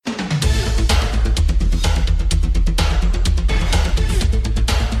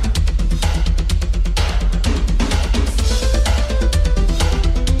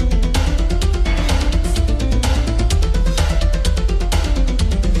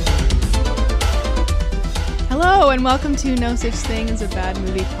Hello and welcome to No Such Thing as a Bad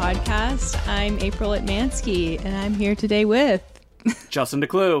Movie podcast. I'm April Atmansky and I'm here today with Justin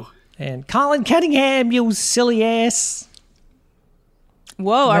DeClue. And Colin Cunningham, you silly ass.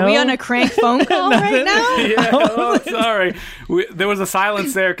 Whoa, are we on a crank phone call right now? Yeah, sorry. There was a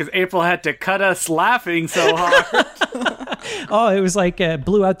silence there because April had to cut us laughing so hard. Oh, it was like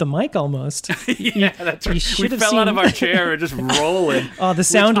blew out the mic almost. Yeah, that's right. We fell out of our chair and just rolling. Oh, the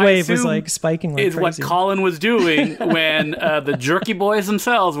sound wave was like spiking like is crazy. What Colin was doing when the Jerky Boys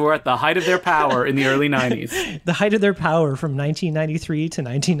themselves were at the height of their power in the early 90s. The height of their power from 1993 to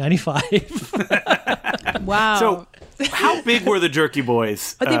 1995. Wow. So, how big were the Jerky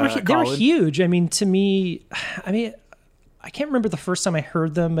Boys? But they were Colin? huge. I mean, to me, I can't remember the first time I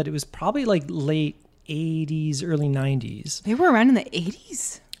heard them, but it was probably like late 80s, early 90s. They were around in the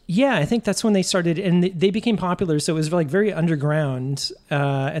 80s? Yeah, I think that's when they started, and they became popular, so it was like very underground.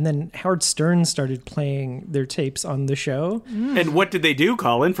 And then Howard Stern started playing their tapes on the show. And what did they do,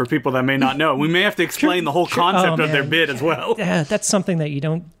 Colin, for people that may not know? We may have to explain the whole concept of their bid as well. That's something that you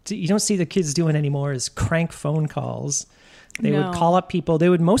don't see the kids doing anymore is crank phone calls. They would call up people. They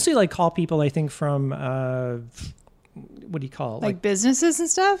would mostly like call people, I think, from... what do you call it? Like businesses and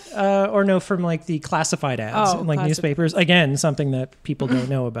stuff? Or no, from like the classified ads in like newspapers. Again, something that people don't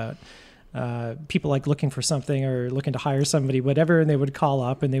know about. People like looking for something or looking to hire somebody, whatever, and they would call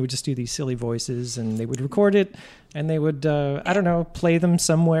up and they would just do these silly voices and they would record it and they would, play them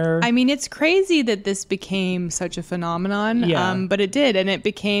somewhere. I mean, it's crazy that this became such a phenomenon, but it did, and it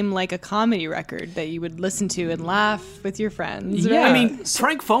became like a comedy record that you would listen to and laugh with your friends. Yeah. Right? I mean,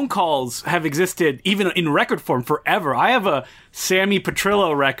 prank phone calls have existed even in record form forever. I have a Sammy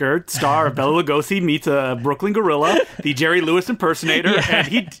Petrillo record, star of Bela Lugosi meets a Brooklyn Gorilla, the Jerry Lewis impersonator,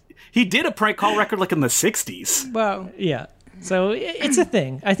 and he did a prank call record like in the 60s. Whoa. Yeah. So it's a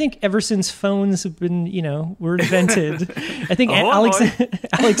thing. I think ever since phones have been, were invented, I think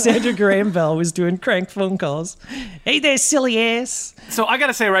Alexander Graham Bell was doing crank phone calls. Hey there, silly ass. So I got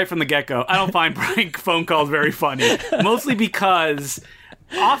to say right from the get-go, I don't find prank phone calls very funny. Mostly because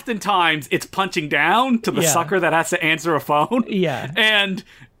oftentimes it's punching down to the sucker that has to answer a phone. Yeah. And...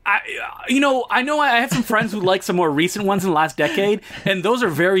 I know I have some friends who like some more recent ones in the last decade, and those are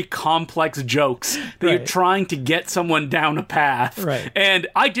very complex jokes that you're trying to get someone down a path. Right. And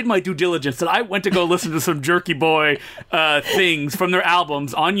I did my due diligence, and I went to go listen to some Jerky Boy things from their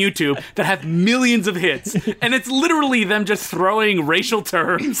albums on YouTube that have millions of hits, and it's literally them just throwing racial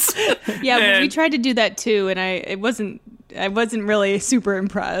terms. Yeah, we tried to do that too, and I wasn't really super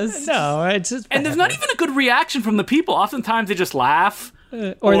impressed. No, it's just and there's not even a good reaction from the people. Oftentimes they just laugh.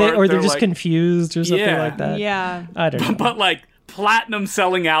 Or they're just like, confused or something like that. Yeah. I don't know. But like platinum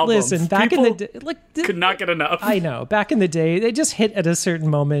selling albums. Listen, back people in the day, could not get enough. I know. Back in the day, they just hit at a certain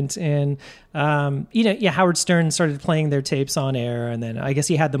moment, and Howard Stern started playing their tapes on air, and then I guess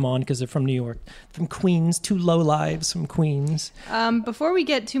he had them on because they're from New York, from Queens, two low lives from Queens. Before we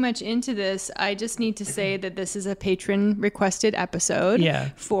get too much into this, I just need to say that this is a patron requested episode. Yeah.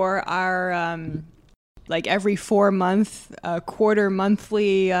 For our like every 4 month, quarter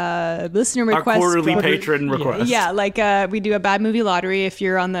monthly listener request. Our quarterly patron request. Yeah, like we do a bad movie lottery if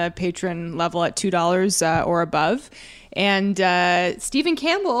you're on the patron level at $2 or above. And Stephen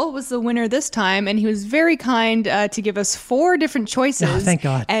Campbell was the winner this time, and he was very kind to give us 4 different choices. Oh, thank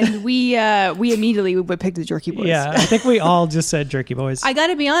God. And we immediately would pick the Jerky Boys. Yeah, I think we all just said Jerky Boys. I got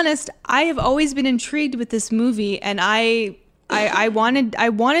to be honest, I have always been intrigued with this movie, and I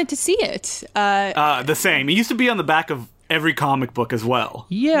wanted to see it. The same. It used to be on the back of every comic book as well.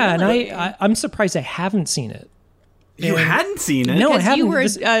 Yeah, really? And I'm surprised I haven't seen it. You hadn't seen it? No, I haven't. You were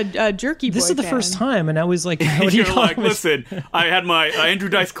a Jerky Boy This is the fan. first time, and I was like, what do you You're call like, it? listen, I had my Andrew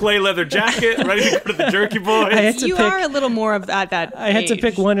Dice Clay leather jacket ready to go to the Jerky Boys. You are a little more of at that I had to age.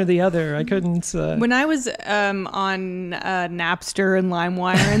 pick one or the other. I couldn't... When I was on Napster and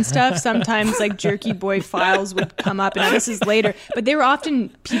LimeWire and stuff, sometimes like Jerky Boy files would come up, and this is later, but they were often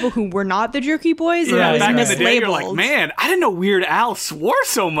people who were not the Jerky Boys, and I was back mislabeled. in the day, you're like, man, I didn't know Weird Al swore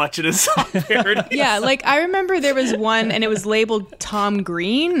so much in his song parody. Yeah, like I remember there was one, and it was labeled Tom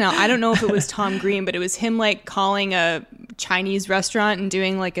Green. Now I don't know if it was Tom Green, but it was him like calling a Chinese restaurant and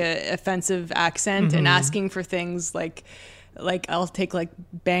doing like a offensive accent and asking for things like I'll take like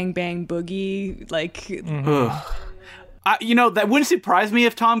Bang Bang Boogie, like. That wouldn't surprise me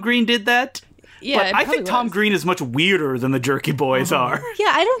if Tom Green did that. Yeah, but I think Tom Green is much weirder than the Jerky Boys are.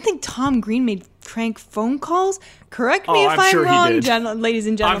 Yeah, I don't think Tom Green made prank phone calls. Correct me if I'm sure wrong, he did. ladies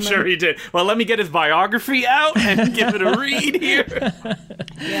and gentlemen. I'm sure he did. Well, let me get his biography out and give it a read here.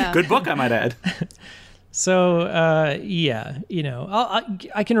 Yeah. Good book, I might add. So, yeah,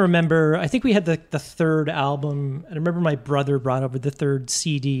 I can remember, I think we had the third album. I remember my brother brought over the third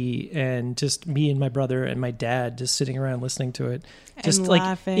CD and just me and my brother and my dad just sitting around listening to it. Just and like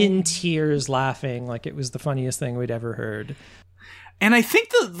laughing. in tears laughing like it was the funniest thing we'd ever heard. And I think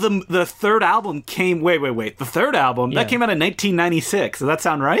the third album came... Wait. The third album, that came out in 1996. Does that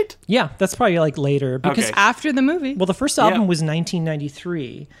sound right? Yeah, that's probably like later. Because, Okay. After the movie. well, the first album was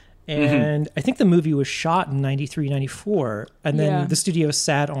 1993. And I think the movie was shot in 93, 94. And then the studio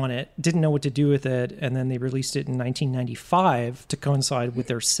sat on it, didn't know what to do with it. And then they released it in 1995 to coincide with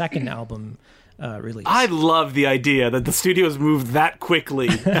their second album release. I love the idea that the studios moved that quickly.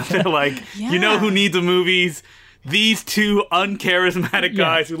 And they're like, you know who needs the movies? These two uncharismatic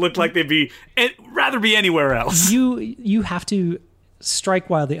guys who look like they'd rather be anywhere else. You have to strike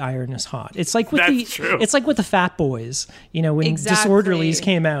while the iron is hot. It's like with it's like with the Fat Boys, when Disorderlies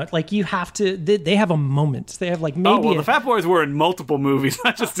came out, like you have to, they have a moment. They have like maybe the Fat Boys were in multiple movies,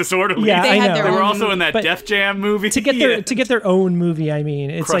 not just Disorderlies. Yeah, They I had know. their They were own also movie. in that But Def Jam movie. to get their own movie. I mean,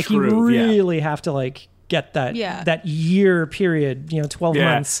 it's Crush like you Groove, really have to like get that that year period, 12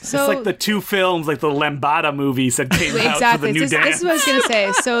 months. So, it's like the two films, like the Lambada movies that came out for Exactly. the new This dance. is what I was going to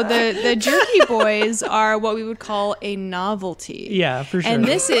say. So the Jerky Boys are what we would call a novelty. Yeah, for sure. And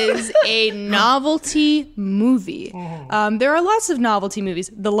this is a novelty movie. There are lots of novelty movies.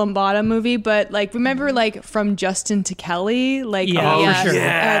 The Lambada movie, but like remember like From Justin to Kelly? Like for sure.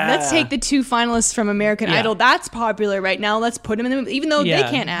 let's take the two finalists from American Idol. That's popular right now. Let's put them in the movie, even though they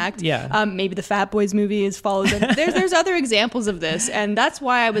can't act. Yeah. Maybe the Fat Boys movie is follows them. There's other examples of this, and that's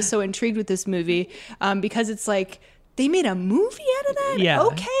why I was so intrigued with this movie, because it's like they made a movie out of that. Yeah.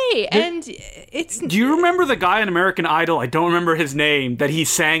 Okay, and it's. Do you remember the guy in American Idol? I don't remember his name. That he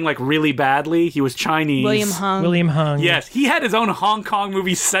sang like really badly. He was Chinese. William Hung. Yes, he had his own Hong Kong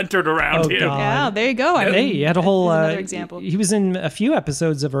movie centered around him. God. Yeah, there you go. He had a whole another example. He was in a few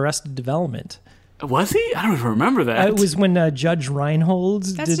episodes of Arrested Development. Was he? I don't even remember that. It was when Judge Reinhold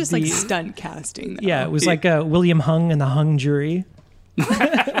That's did just the, like stunt casting. Though. Yeah, it was like William Hung and the Hung jury.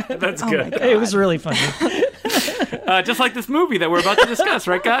 That's good. It was really funny. Just like this movie that we're about to discuss,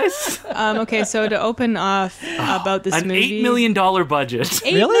 right, guys? Okay, so to open off about this An movie, $8 million budget.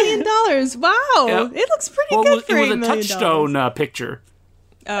 $8 million. Wow, Yep. It looks pretty Well, good for it was $8 a million. Touchstone picture.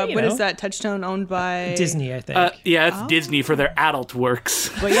 What is that? Touchstone owned by Disney, I think. Yeah, it's Disney for their adult works.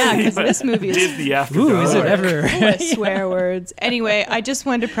 But yeah, because this movie is Disney after Ooh, dark. is it ever? full of swear words. Anyway, I just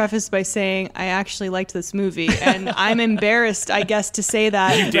wanted to preface by saying I actually liked this movie, and I'm embarrassed, I guess, to say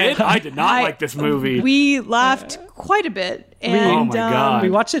that. You did? I did not like this movie. We laughed quite a bit, and Oh my God.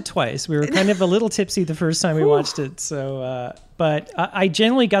 We watched it twice. We were kind of a little tipsy the first time we watched it. So, but I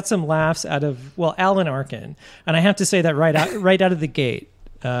generally got some laughs out of, Alan Arkin. And I have to say that right out of the gate,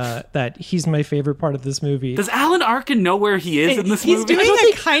 that he's my favorite part of this movie. Does Alan Arkin know where he is in this he's movie? doing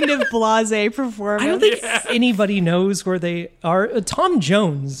a kind of blasé performance. I don't think anybody knows where they are. Tom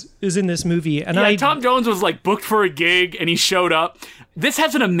Jones is in this movie. And Tom Jones was like booked for a gig and he showed up. This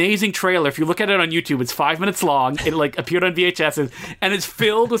has an amazing trailer. If you look at it on YouTube, it's 5 minutes long. It like appeared on VHS and it's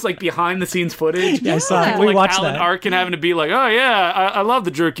filled with like behind the scenes footage. Yeah, I saw it. People, We like watched Alan that. Arkin having to be like, oh yeah, I love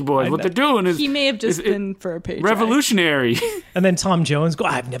the Jerky Boys. What they're doing is He may have just been for a paycheck. revolutionary. And then Tom Jones go,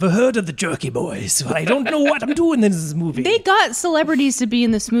 I've never heard of the Jerky Boys. So I don't know what I'm doing in this movie. They got celebrities to be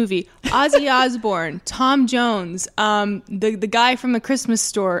in this movie. Ozzy Osbourne, Tom Jones, the guy from the Christmas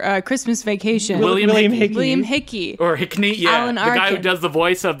store, Christmas Vacation, William Hickey. William Hickey, Or Hickney, yeah. Alan the guy who Arkin. does the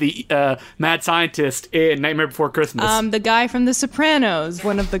voice of the mad scientist in Nightmare Before Christmas. the guy from The Sopranos,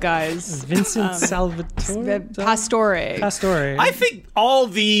 one of the guys, Vincent Salvatore? Pastore. Pastore. I think all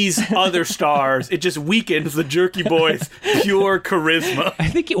these other stars, it just weakens the Jerky Boys' pure charisma. I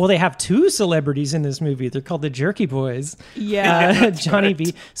think, they have two celebrities in this movie. They're called the Jerky Boys. Yeah. Johnny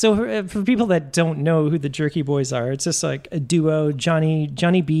B. So for people that don't know who the Jerky Boys are, it's just like a duo, Johnny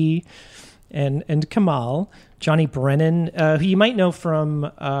B and Kamal. Johnny Brennan, who you might know from,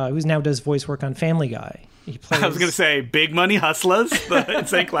 who now does voice work on Family Guy. He plays, I was going to say Big Money Hustlers, the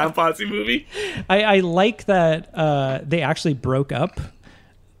Insane Clown Posse movie. I like that they actually broke up.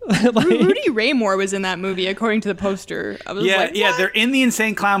 Rudy Ray Moore was in that movie, according to the poster. I was like, Yeah, what? they're in the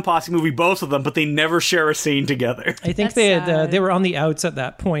Insane Clown Posse movie, both of them, but they never share a scene together. I think That's they had sad. they were on the outs at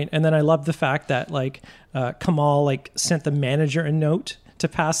that point, and then I love the fact that Kamal sent the manager a note to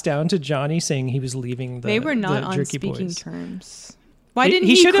pass down to Johnny saying he was leaving. They were not the on Jerky speaking Boys. terms. Why didn't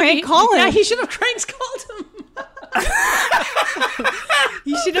he should have- crank call him? Yeah, he should have cranked called him.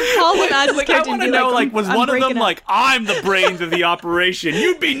 You should have called him as his I character want and to be know, like, was I'm one of them breaking up. like, I'm the brains of the operation.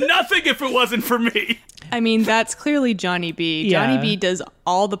 You'd be nothing if it wasn't for me. I mean, that's clearly Johnny B. Yeah. Johnny B does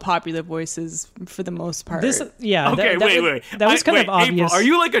all the popular voices for the most part. Okay, wait. That was kind of obvious. April, are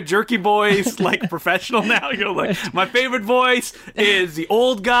you like a Jerky Boys like professional now? You're like, my favorite voice is the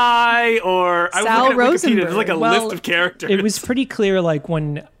old guy, or Sal Rosenberg. There's like a list of characters. It was pretty clear, like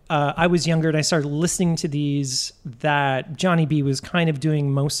when I was younger and I started listening to these, that Johnny B was kind of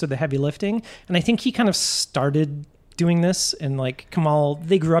doing most of the heavy lifting, and I think he kind of started doing this, and like Kamal,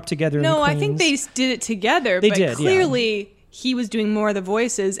 they grew up together. No, I think they did it together. They but did, clearly he was doing more of the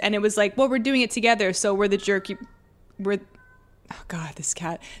voices, and it was like, well, we're doing it together, so we're the Jerky. Oh God, this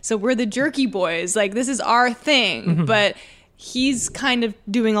cat. So we're the Jerky Boys. Like, this is our thing, but he's kind of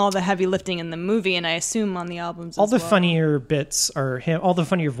doing all the heavy lifting in the movie, and I assume on the albums all as the well. funnier bits are him. All the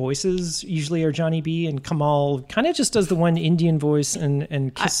funnier voices usually are Johnny B, and Kamal kind of just does the one Indian voice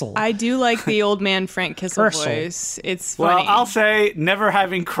and Kissel. I do like the old man Frank Kissel voice. It's funny. Well, I'll say, never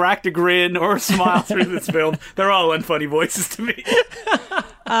having cracked a grin or a smile through this film, they're all unfunny voices to me.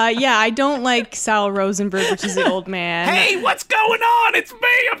 Yeah, I don't like Sal Rosenberg, which is the old man. Hey, what's going on? It's me.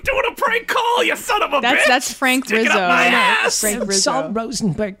 I'm doing a prank call, you son of a bitch. That's Frank Stick it Rizzo. up my ass. Frank Rizzo. Sal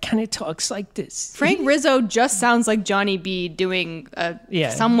Rosenberg kind of talks like this. Frank Rizzo just sounds like Johnny B doing a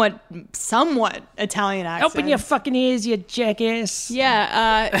somewhat Italian accent. Open your fucking ears, you jackass.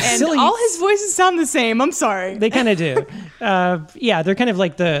 Yeah, and Silly. all his voices sound the same. I'm sorry. They kind of do. Yeah, they're kind of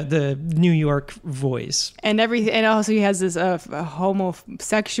like the New York voice. And everything, and also he has this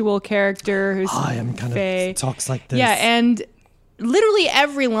homosexual character who's I am kind Faye. of talks like this. Yeah, and literally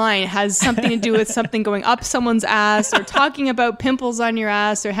every line has something to do with something going up someone's ass, or talking about pimples on your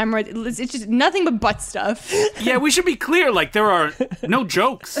ass, or hemorrhoids. It's just nothing but butt stuff. Yeah, we should be clear. Like, there are no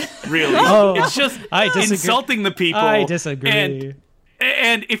jokes, really. It's just insulting the people. I disagree.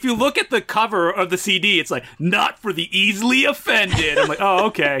 And if you look at the cover of the CD, it's like, not for the easily offended. I'm like, oh,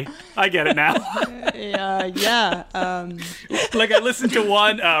 okay. I get it now. Yeah. Like, I listened to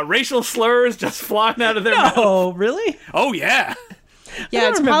one, racial slurs just flying out of their mouth. Oh, really? Oh, yeah. Yeah,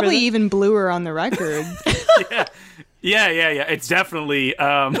 it's remember probably that. even bluer on the record. Yeah. It's definitely.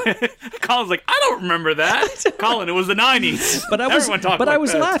 Colin's like, I don't remember that. Colin, it was the 90s. But I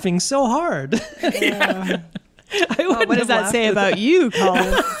was laughing so hard. Yeah. What does that say about you,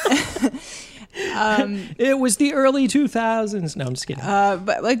 Colin? It was the early 2000s. No, I'm just kidding.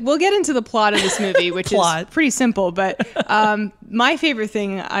 But like, we'll get into the plot of this movie, which is pretty simple. But my favorite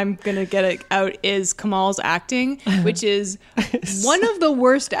thing I'm gonna get out is Kamal's acting, which is one of the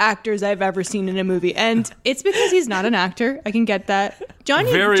worst actors I've ever seen in a movie, and it's because he's not an actor. I can get that.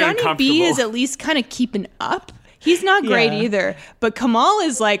 Johnny B is at least kind of keeping up. He's not great either, but Kamal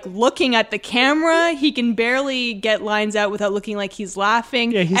is like looking at the camera. He can barely get lines out without looking like he's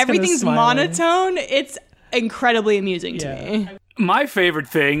laughing. Yeah, he's everything's kinda smiling. monotone. It's incredibly amusing to me. My favorite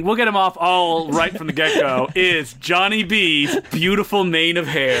thing, we'll get him off all right from the get-go, is Johnny B's beautiful mane of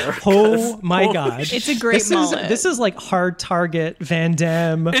hair. Oh my God. It's a great mullet. This is like Hard Target, Van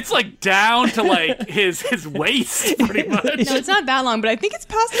Damme. It's like down to like his waist, pretty much. No, it's not that long, but I think it's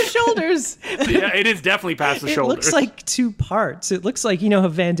past the shoulders. Yeah, it is definitely past the It shoulders. looks like two parts. It looks like, you know,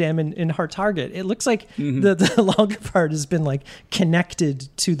 Van Damme in Hard Target. It looks like the longer part has been like connected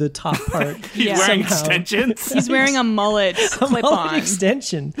to the top part. He's wearing somehow. extensions. He's wearing a mullet clip-on.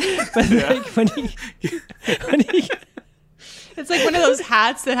 Extension. But like when he It's like one of those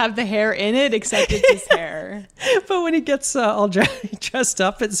hats that have the hair in it, except it's his hair. But when he gets all dressed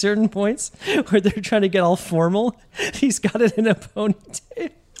up at certain points where they're trying to get all formal, he's got it in a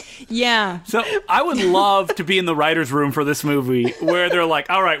ponytail. Yeah. So I would love to be in the writer's room for this movie where they're like,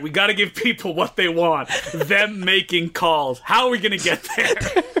 all right, we got to give people what they want. Them making calls. How are we going to get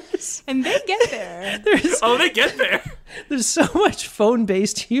there? And they get there. They get there. There's so much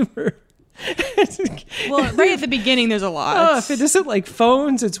phone-based humor. Well, right at the beginning, there's a lot. Oh, if it isn't like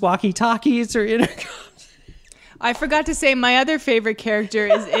phones, it's walkie-talkies or intercoms. I forgot to say my other favorite character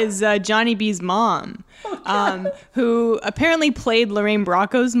is Johnny B's mom, who apparently played Lorraine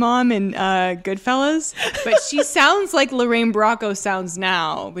Bracco's mom in Goodfellas, but she sounds like Lorraine Bracco sounds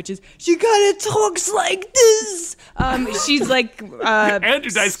now, which is, she kinda talks like this. She's like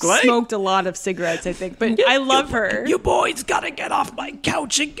Andrew Dice Clay smoked a lot of cigarettes, I think, but I love her. You boys gotta get off my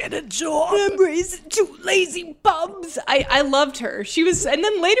couch and get a job. Embrace two lazy bums. I loved her. She was, and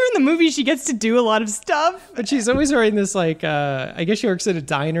then later in the movie, she gets to do a lot of stuff. But she's always wearing this like, I guess she works at a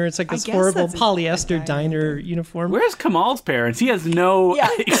diner. It's like this horrible polyester diner uniform. Where's Kamal's parents? He has no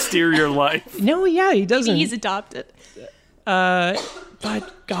exterior life. No, yeah, he doesn't. He's adopted.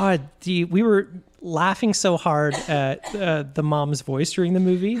 But God, we were laughing so hard at the mom's voice during the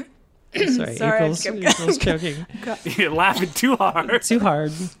movie. Sorry, Sorry, April's choking. You're laughing too hard. Too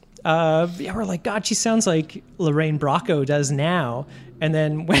hard. we're like, God, she sounds like Lorraine Bracco does now. And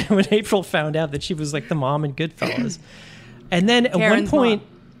then when April found out that she was like the mom in Goodfellas, and then at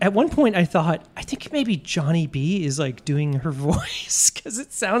one point I thought, I think maybe Johnny B is like doing her voice because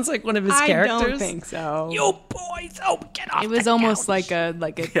it sounds like one of his characters. I don't think so. You boys, get off. It was almost like a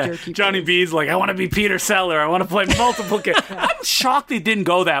jerky. Johnny B's like, I want to be Peter Seller. I want to play multiple characters. I'm shocked they didn't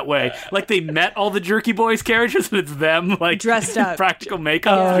go that way. Like they met all the Jerky Boys characters and it's them like dressed up, practical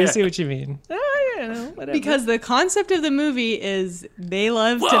makeup. Oh, I see what you mean. Whatever. Because the concept of the movie is they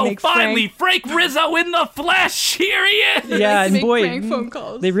love to make finally Frank Rizzo in the flesh. Here he is. Yeah, and boy, prank phone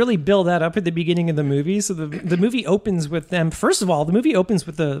calls. They really build that up at the beginning of the movie. So the movie opens with them. First of all, the movie opens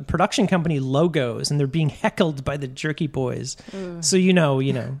with the production company logos, and they're being heckled by the Jerky Boys. So you're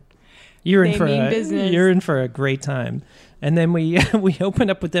in for a great time. And then we open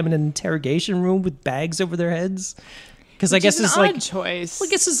up with them in an interrogation room with bags over their heads. Because I guess it's like choice. Well,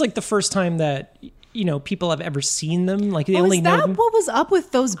 I guess it's like the first time that people have ever seen them. Like they only know them. What was up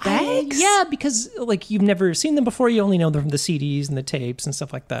with those bags? Yeah, because like you've never seen them before. You only know them from the CDs and the tapes and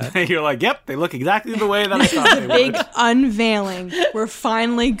stuff like that. You're like, yep, they look exactly the way that I thought they would. Big unveiling. We're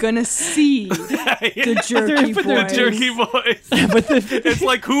finally gonna see the Jerky Boys. The Jerky Boys. It's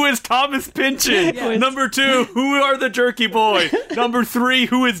like, who is Thomas Pynchon? Yeah. Number 2, who are the Jerky Boys? Number 3,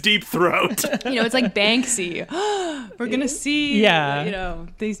 who is Deep Throat? It's like Banksy. We're gonna see. Yeah.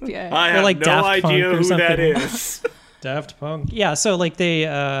 These. I have like no idea who that is. Daft Punk. Yeah, so like they,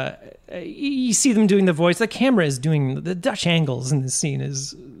 you see them doing the voice. The camera is doing the Dutch angles in this scene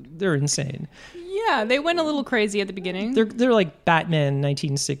they're insane. Yeah, they went a little crazy at the beginning. They're like Batman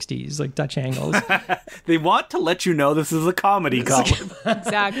 1960s, like Dutch angles. They want to let you know this is a comedy, Colin.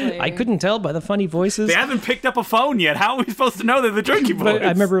 Exactly. I couldn't tell by the funny voices. They haven't picked up a phone yet. How are we supposed to know they're the Jerky Boys? But I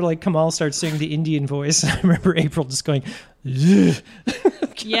remember like Kamal starts saying the Indian voice. I remember April just going, ugh.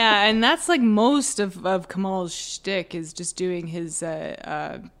 Yeah, and that's like most of Kamal's shtick is just doing his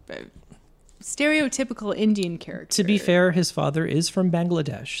stereotypical Indian character. To be fair, his father is from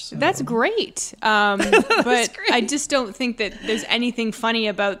Bangladesh. So. That's great. But great. I just don't think that there's anything funny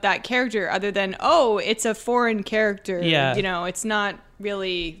about that character other than, it's a foreign character. Yeah. It's not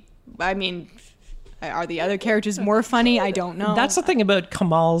really, are the other characters more funny? I don't know. That's the thing about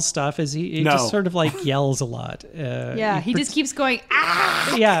Kamal's stuff is he just sort of like yells a lot. He just keeps going,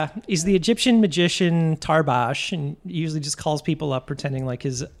 ah! Yeah, he's the Egyptian magician Tarbash, and he usually just calls people up pretending like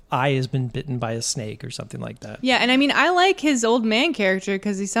his eye has been bitten by a snake or something like that. Yeah, and I like his old man character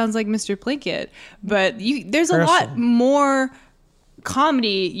because he sounds like Mr. Plinkett, but there's a lot more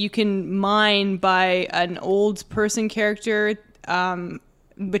comedy you can mine by an old person character,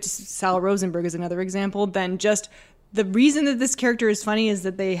 which Sal Rosenberg is another example, than just the reason that this character is funny is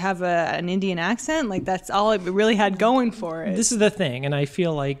that they have an Indian accent. Like that's all it really had going for it. This is the thing, and I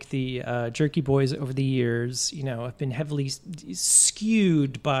feel like the Jerky Boys over the years, have been heavily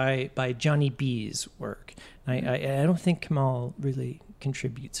skewed by Johnny B's work. I don't think Kamal really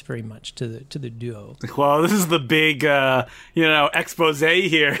contributes very much to the duo. Well, this is the big expose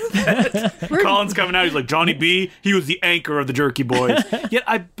here. Colin's coming out, he's like, Johnny B, he was the anchor of the Jerky Boys. Yet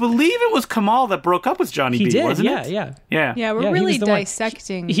I believe it was Kamal that broke up with Johnny B, wasn't it? Yeah, we're really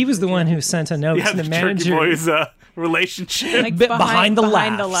dissecting. He was the one who sent a note to the manager. Jerky Boys relationship. Like behind the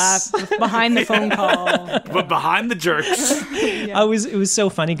phone call. But behind the jerks. Yeah. It was so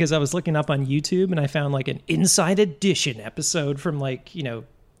funny because I was looking up on YouTube and I found like an Inside Edition episode from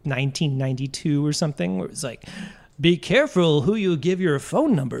 1992 or something where it was like, be careful who you give your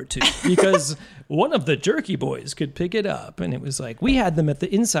phone number to because one of the Jerky Boys could pick it up. And it was like, we had them at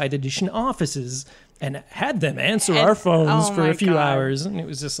the Inside Edition offices and had them answer our phones for a few hours. And it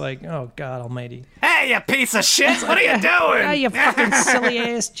was just like, oh, God almighty. Hey, you piece of shit. What are you doing? Oh, you fucking silly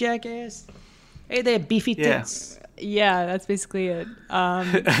ass jackass. Hey there, beefy tits. Yeah, that's basically it.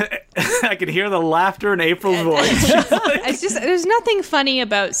 I could hear the laughter in April's voice. It's just there's nothing funny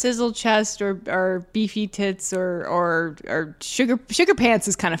about sizzle chest or beefy tits or sugar pants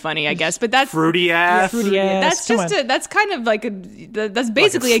is kind of funny, I guess. But that's fruity ass. Fruity ass. That's kind of like that's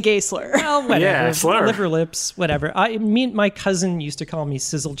basically a gay slur. Well, whatever. Yeah, slur. Liver lips, whatever. My cousin used to call me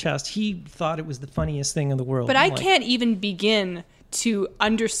sizzle chest. He thought it was the funniest thing in the world. But I can't even begin to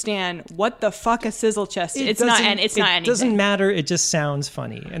understand what the fuck a sizzle chest is. It's not anything. It doesn't matter. It just sounds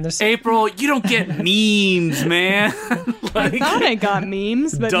funny. And there's April, you don't get memes, man. I thought I got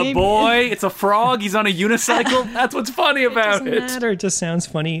memes, but the boy, it's a frog. He's on a unicycle. That's what's funny about it. Doesn't matter. It just sounds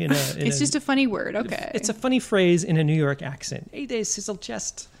funny. It's just a funny word. Okay. It's a funny phrase in a New York accent. Hey there, sizzle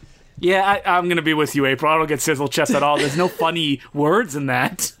chest. Yeah, I'm going to be with you, April. I don't get sizzle chest at all. There's no funny words in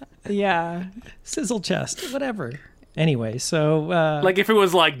that. Yeah. Sizzle chest, whatever. Anyway, so like if it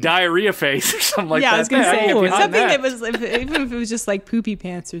was like diarrhea face or something like that. Yeah, I was gonna say get behind something that was even if it was just like poopy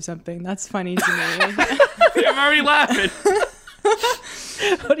pants or something. That's funny to me. I'm already laughing.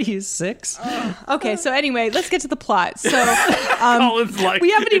 what are you, 6? Okay, so anyway, let's get to the plot. So Colin's like,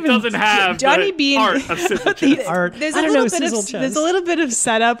 we haven't even doesn't have Johnny the B and art of sizzle chest. Art. There's I a don't little know, bit sizzle of chest. there's a little bit of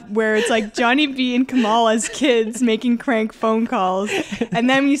setup where it's like Johnny B and Kamal as kids making crank phone calls, and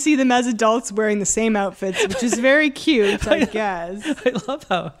then you see them as adults wearing the same outfits, which is very cute, I guess. I love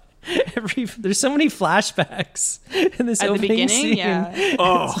how there's so many flashbacks in this At the opening beginning, scene. yeah.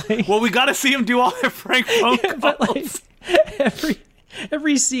 Oh, well, we got to see him do all their prank phone calls. But like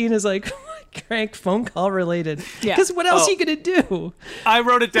every scene is like crank phone call related. Yeah. Because what else are you gonna do? I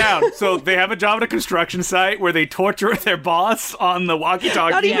wrote it down. So they have a job at a construction site where they torture their boss on the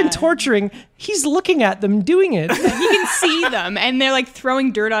walkie-talkie. Not even torturing. He's looking at them doing it. You can see them, and they're like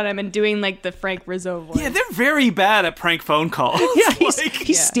throwing dirt on him and doing like the Frank Rizzo voice. Yeah, they're very bad at prank phone calls. Yeah,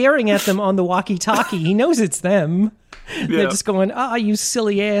 he's staring at them on the walkie-talkie. He knows it's them. They're just going, you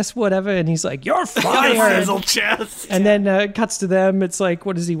silly ass, whatever. And he's like, you're fired. Sizzle chest. And then cuts to them. It's like,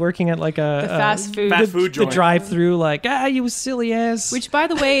 what is he working at? Like The fast food. the joint. drive-through, like, you silly ass. Which, by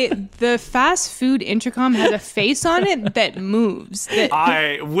the way, the fast food intercom has a face on it that moves.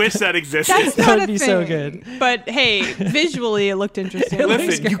 I wish that existed. That's That not would a be thing. so good. But hey, visually it looked interesting.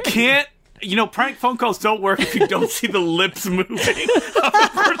 Listen, you can't. Prank phone calls don't work if you don't see the lips moving of the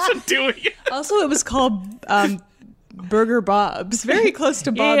person doing it. Also, it was called Burger Bob's, very close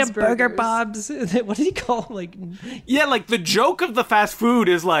to Bob's Burger Burgers. Bob's. What did he call him? Like, Yeah, like the joke of the fast food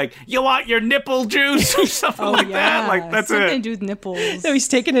is like, you want your nipple juice or something like that. Like that's something to it. do with nipples. no, he's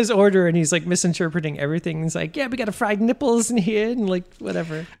taking his order and he's like misinterpreting everything. He's like, yeah, we got a fried nipples in here and like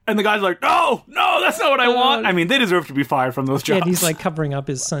whatever. And the guy's like, no, that's not what I want. I mean, they deserve to be fired from those Yeah, jobs. and he's like covering up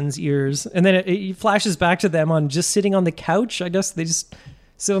his son's ears. And then it flashes back to them on just sitting on the couch. I guess they just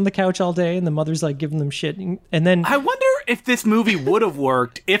sit on the couch all day and the mother's like giving them shit. And then I wonder if this movie would have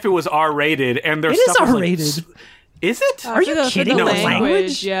worked if it was R-rated and there's it is stuff was, like, R-rated. Is it? Are you kidding? The No,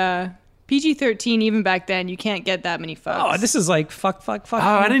 language, yeah. PG-13, even back then, you can't get that many fucks. Oh, this is like fuck. Oh,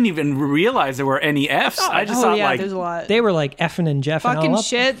 I didn't even realize there were any Fs. I just thought like there's a lot. They were like effing and jeffing Fucking all up.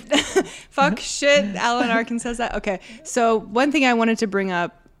 shit. Fuck shit. Alan Arkin says that. Okay. So one thing I wanted to bring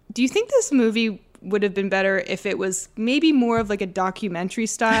up, do you think this movie would have been better if it was maybe more of like a documentary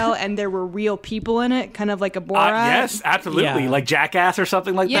style and there were real people in it, kind of like a Borat? yes, absolutely. Yeah. Like Jackass or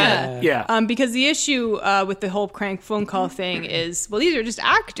something like that. Yeah. Because the issue with the whole crank phone call thing is, well, these are just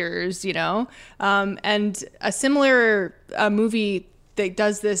actors, and a similar movie that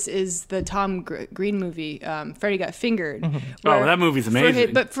does this is the Tom Green movie, Freddy Got Fingered. Mm-hmm. Oh, that movie's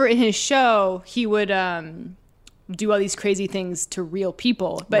amazing. But in his show, he would do all these crazy things to real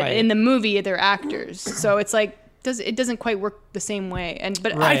people, but Right. in the movie they're actors, so it's like it doesn't quite work the same way.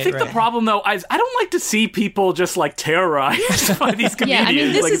 But Right. I think the problem though is I don't like to see people just like terrorized by these comedians. yeah, I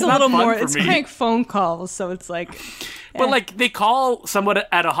mean this Like, is it's a not little fun more. for It's me. crank phone calls, so it's like. But like they call someone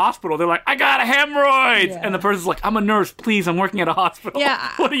at a hospital, they're like, "I got a hemorrhoid," and the person's like, "I'm a nurse, please. I'm working at a hospital." Yeah,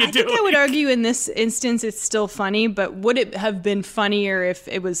 what are you I doing? think I would argue in this instance it's still funny, but would it have been funnier if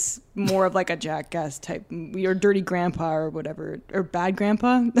it was more of like a Jackass type, or Dirty Grandpa or whatever, or Bad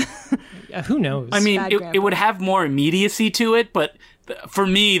Grandpa? Who knows? I mean, Bad it Grandpa. would have more immediacy to it, but for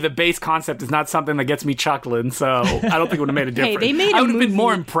me, the base concept is not something that gets me chuckling, so I don't think it would have made a difference. they made I a would have been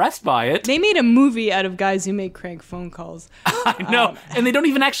more movie. impressed by it. They made a movie out of guys who make crank phone calls. I know, and they don't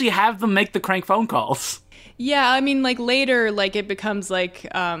even actually have them make the crank phone calls. Yeah, I mean, like later, like it becomes like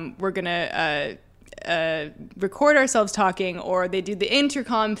we're gonna record ourselves talking, or they do the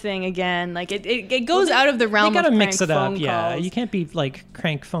intercom thing again. Like it goes out of the realm you gotta of mix crank it up. phone Yeah, calls. you can't be like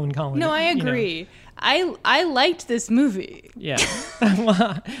crank phone calling. No, I agree. I liked this movie. Yeah.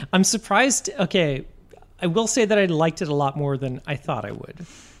 I'm surprised. Okay. I will say that I liked it a lot more than I thought I would.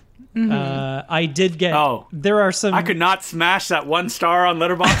 I did get. Oh. There are some. I could not smash that 1 star on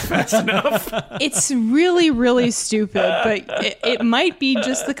Letterboxd fast enough. It's really, really stupid, but it might be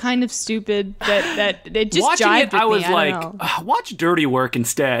just the kind of stupid that it just Watching jived it, with I was me. like, don't know. watch Dirty Work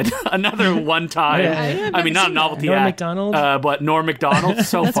instead. Another one time. Yeah. I mean, not a novelty Norm act, Macdonald? but Norm Macdonald.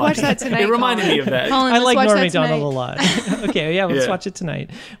 So Let's funny. watch that tonight. It reminded Colin. me of that. Colin, I let's like watch Norm that Macdonald tonight. a lot. Okay, yeah, let's Yeah. watch it tonight.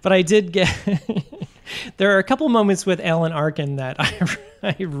 But I did get. There are a couple moments with Alan Arkin that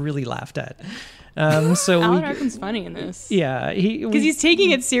I really laughed at. So Alan Arkin's funny in this. yeah, Because he's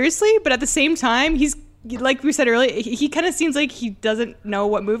taking it seriously, but at the same time, he's like we said earlier, he kind of seems like he doesn't know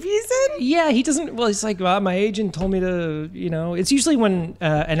what movie he's in. Yeah, he doesn't. Well, it's like, well, my agent told me to, it's usually when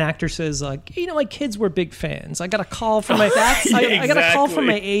an actor says like, my kids were big fans. I got a call from my I got a call from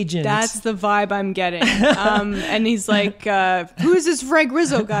my agent. That's the vibe I'm getting. And he's like, who is this Frank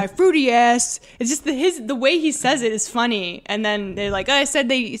Rizzo guy? Fruity ass. It's just the way he says it is funny. And then they're like, they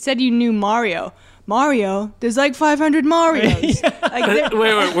said you knew Mario. Mario, there's like 500 Marios.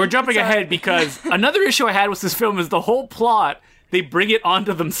 Wait, we're jumping ahead because another issue I had with this film is the whole plot. They bring it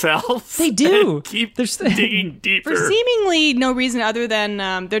onto themselves. They do. Keep digging deeper. For seemingly no reason other than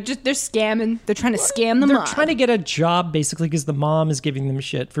they're scamming. They're trying to scam the mom. They're trying to get a job basically because the mom is giving them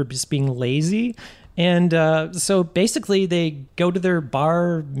shit for just being lazy. And so basically they go to their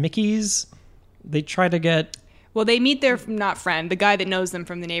bar, Mickey's. They try to get... Well, they meet their friend, the guy that knows them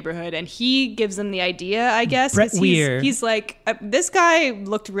from the neighborhood, and he gives them the idea, I guess. Brett Weir. He's like, this guy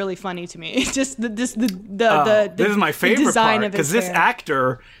looked really funny to me. Just this is my favorite part because this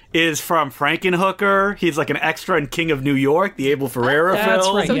actor is from Frankenhooker. He's like an extra in King of New York, the Abel Ferrara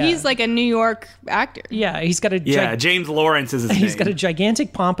film. Right, so he's like a New York actor. Yeah, he's got a... James Lawrence is his name. He's got a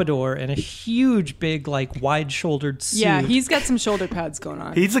gigantic pompadour and a huge, big, like, wide-shouldered suit. Yeah, he's got some shoulder pads going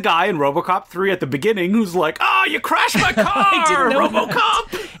on. He's the guy in RoboCop 3 at the beginning who's like, oh, you crashed my car,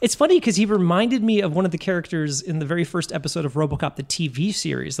 RoboCop! It's funny because he reminded me of one of the characters in the very first episode of RoboCop, the TV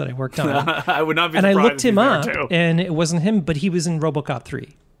series that I worked on. I would not be surprised. And I looked him up, too. and it wasn't him, but he was in RoboCop 3.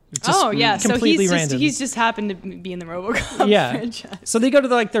 So he's just happened to be in the RoboCop franchise. So they go to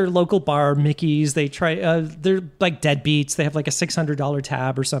their local bar, Mickey's. They try, they're like deadbeats. They have like a $600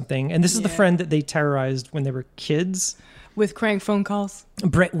 tab or something. And this is the friend that they terrorized when they were kids. With crank phone calls.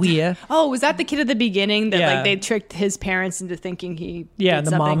 Brett Weir. Oh, was that the kid at the beginning that like they tricked his parents into thinking he did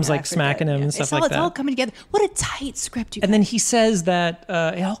the mom's like smacking him and stuff like that. It's all coming together. What a tight script you got. And then he says that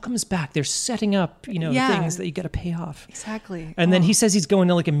it all comes back. They're setting up, things that you got to pay off. Exactly. And then he says he's going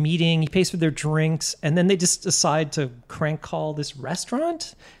to like a meeting. He pays for their drinks. And then they just decide to crank call this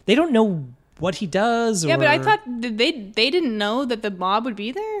restaurant. They don't know what he does. Yeah, but I thought they didn't know that the mob would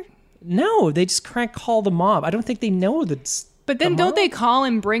be there. No, they just crank call the mob. I don't think they know that's. But then don't they call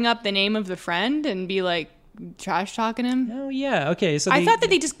and bring up the name of the friend and be like trash talking him? Oh yeah, okay. So I thought that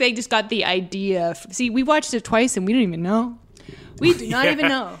they just got the idea. See, we watched it twice and we don't even know. We do not even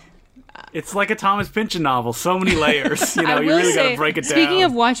know. It's like a Thomas Pynchon novel. So many layers. You really got to break it down. Speaking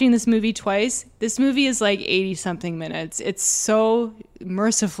of watching this movie twice, this movie is like 80-something minutes. It's so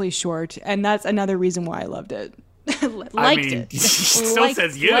mercifully short, and that's another reason why I loved it. It. Still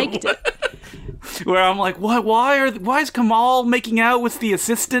says you. Liked it. Where I'm like, what? Why is Kamal making out with the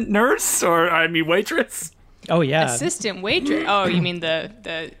assistant nurse waitress? Oh yeah, assistant waitress. Oh, you mean the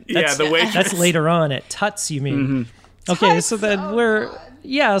the waitress. That's later on at Tuts. You mean? Mm-hmm. Okay, Tuts, so then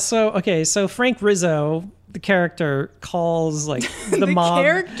So Frank Rizzo, the character, calls like the mob. The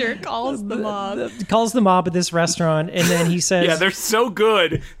character calls the mob. Calls the mob at this restaurant, and then he says, "Yeah, they're so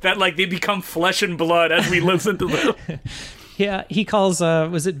good that like they become flesh and blood as we listen to them." Yeah, he calls.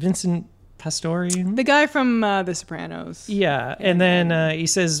 Was it Vincent Pastore? The guy from The Sopranos. Yeah, and then he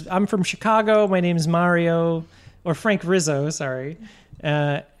says, "I'm from Chicago. My name's Mario," or Frank Rizzo. Sorry,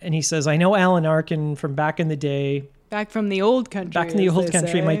 and he says, "I know Alan Arkin from back in the day." Back from the old country. Back in the old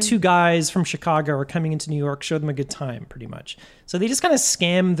country. My two guys from Chicago are coming into New York. Show them a good time, pretty much. So they just kind of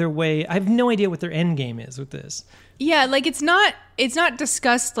scam their way. I have no idea what their end game is with this. Yeah, like it's not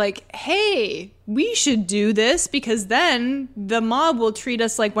discussed like, hey, we should do this because then the mob will treat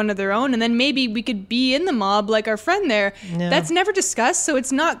us like one of their own and then maybe we could be in the mob like our friend there. No. That's never discussed, so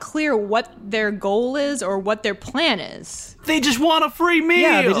it's not clear what their goal is or what their plan is. They just want a free meal.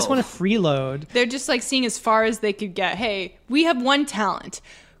 Yeah, they just want to freeload. They're just like seeing as far as they could get. Hey, we have one talent.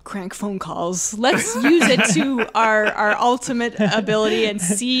 Crank phone calls. Let's use it to our ultimate ability and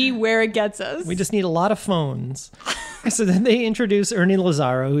see where it gets us. We just need a lot of phones. So then they introduce Ernie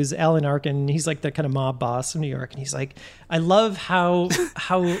Lazzaro, who's Alan Arkin. He's like the kind of mob boss of New York. And he's like, I love how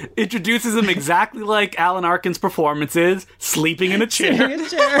introduces him exactly like Alan Arkin's performance is, sleeping in a chair.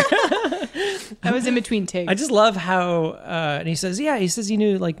 That was in between takes. I just love how, and he says, he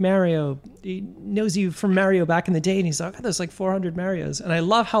knew like Mario. He knows you from Mario back in the day. And he's like, there's like 400 Marios. And I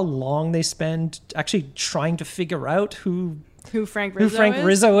love how long they spend actually trying to figure out who Frank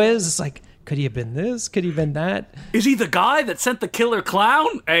Rizzo is. It's like, could he have been this? Could he have been that? Is he the guy that sent the killer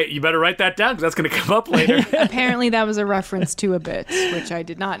clown? Hey, you better write that down because that's going to come up later. Apparently that was a reference to a bit, which I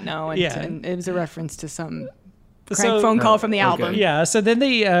did not know. And it was a reference to some phone call from the album. Yeah, so then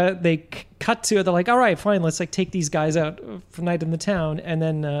they cut to it. They're like, all right, fine, let's like take these guys out for night in the town. And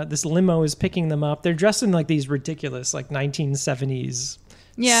then this limo is picking them up. They're dressed in like these ridiculous like 1970s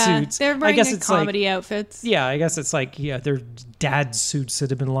suits. They're wearing their comedy outfits. Yeah, I guess it's like, their dad suits that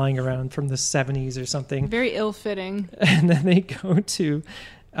have been lying around from the 70s or something. Very ill-fitting. And then they go to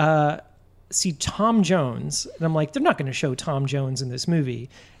see Tom Jones. And I'm like, they're not going to show Tom Jones in this movie.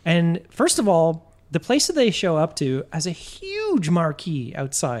 And first of all, the place that they show up to has a huge marquee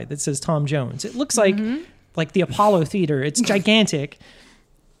outside that says Tom Jones. It looks like the Apollo Theater. It's gigantic.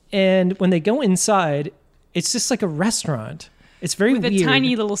 And when they go inside, it's just like a restaurant. It's very weird. With a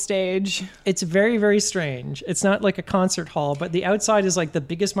tiny little stage. It's very, very strange. It's not like a concert hall, but the outside is like the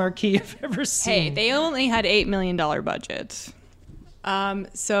biggest marquee I've ever seen. Hey, they only had $8 million budget.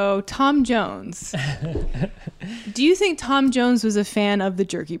 So Tom Jones. Do you think Tom Jones was a fan of the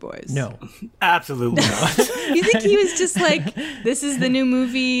Jerky Boys? No. Absolutely not. You think he was just like, this is the new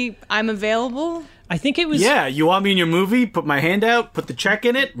movie, I'm available? I think it was... Yeah, you want me in your movie? Put my hand out, put the check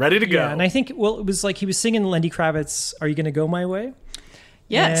in it, ready to go. Yeah, and I think, it was like he was singing Lenny Kravitz, Are You Gonna Go My Way?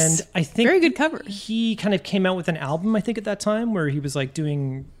 Yes. And I think very good cover. He kind of came out with an album, I think, at that time, where he was like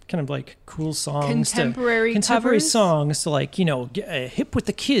doing kind of like cool songs. Contemporary songs to like, get hip with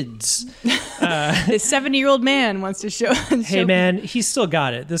the kids. This 70-year-old man wants to show. Hey, man, he's still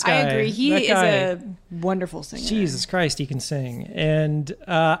got it. This guy. I agree. He is a wonderful singer. Jesus Christ, he can sing. And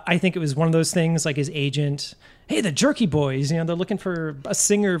I think it was one of those things like his agent... Hey, the Jerky Boys, they're looking for a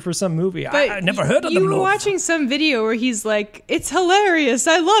singer for some movie. I never heard of them. You were watching some video where he's like, it's hilarious.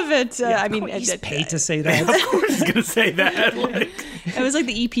 I love it. Yeah, he's paid to say that. Of course he's going to say that. It was like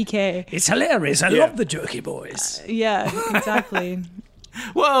the EPK. It's hilarious. I love the Jerky Boys. Yeah, exactly.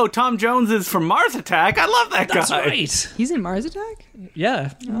 Whoa, Tom Jones is from Mars Attack. I love that guy. That's right. He's in Mars Attack?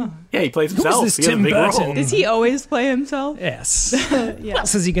 Yeah. Oh. Yeah, he plays himself. Who's this he has a big role. Does he always play himself? Yes. What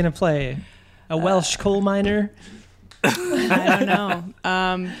else is he going to play? A Welsh coal miner? I don't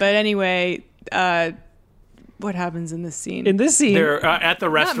know. But anyway, what happens in this scene? In this scene, they're at the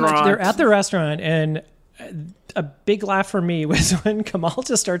restaurant. They're at the restaurant, and a big laugh for me was when Kamal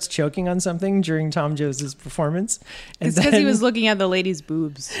just starts choking on something during Tom Jones's performance. It's because he was looking at the lady's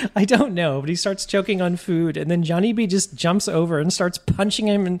boobs. I don't know, but he starts choking on food, and then Johnny B just jumps over and starts punching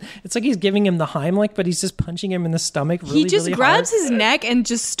him, and it's like he's giving him the Heimlich, but he's just punching him in the stomach really, he just really grabs hard. his neck and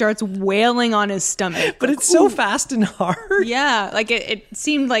just starts wailing on his stomach. But it's so fast and hard. Yeah, like it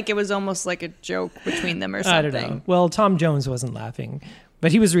seemed like it was almost like a joke between them or something. I don't know. Well, Tom Jones wasn't laughing.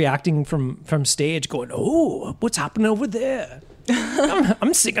 But he was reacting from stage going, oh, what's happening over there?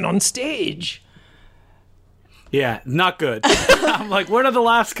 I'm singing on stage. Yeah, not good. I'm like, where are the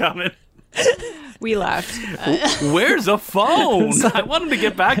laughs coming? We laughed. Where's a phone? I want them to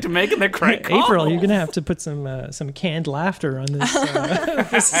get back to making the correct call. April, you're going to have to put some canned laughter on this.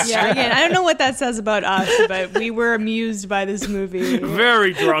 Yeah, again, I don't know what that says about us, but we were amused by this movie.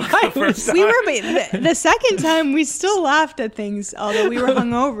 Very drunk the first time. We were, the second time we still laughed at things, although we were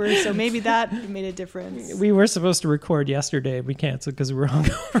hungover, so maybe that made a difference. We were supposed to record yesterday. We canceled because we were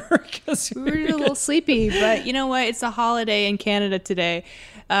hungover. We were a little sleepy, but you know what? It's a holiday in Canada today.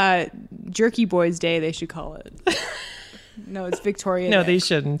 Jerky Boys Day, they should call it. No, it's Victoria Day. No, they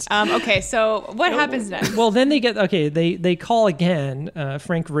shouldn't. Okay, so what happens next? Well, then they call again,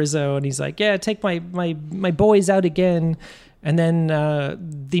 Frank Rizzo, and he's like, yeah, take my boys out again. And then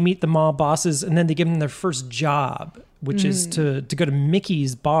they meet the mob bosses, and then they give them their first job, which is to go to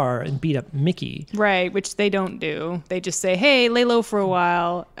Mickey's bar and beat up Mickey. Right, which they don't do. They just say, hey, lay low for a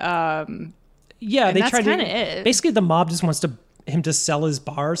while. Yeah, they try to... It. Basically, the mob just wants him to sell his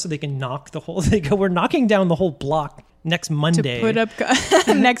bar so they can knock the whole... They go, we're knocking down the whole block next Monday. To put up...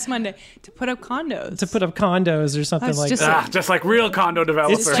 next Monday. To put up condos. To put up condos or something like that. Just like real condo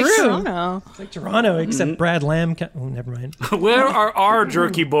developers. It's like true. Toronto. It's like Toronto, except Brad Lamb... Oh, never mind. Where are our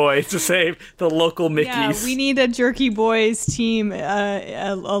Jerky Boys to save the local Mickeys? Yeah, we need a Jerky Boys team,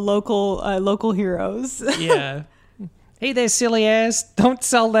 a local heroes. Yeah. Hey there, silly ass. Don't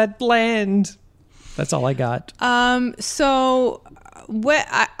sell that land. That's all I got. So what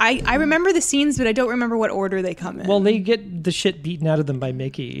I remember the scenes, but I don't remember what order they come in. Well, they get the shit beaten out of them by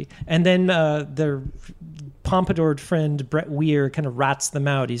Mickey, and then their pompadoured friend Brett Weir kind of rats them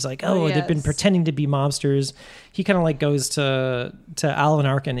out. He's like, they've been pretending to be mobsters. He kind of like goes to Alan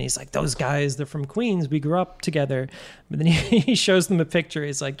Arkin, and he's like, those guys, they're from Queens. We grew up together. But then he shows them a picture.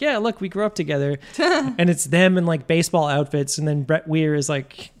 He's like, yeah, look, we grew up together. And it's them in like baseball outfits. And then Brett Weir is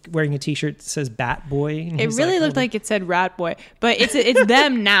like wearing a t-shirt that says Bat Boy. And it really looked like it said Rat Boy, but it's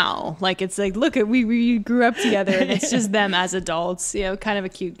them now. Like, it's like, look, we grew up together, and it's just them as adults, kind of a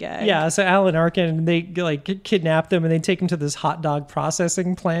cute guy. Yeah. So Alan Arkin, they like kidnap them and they take him to this hot dog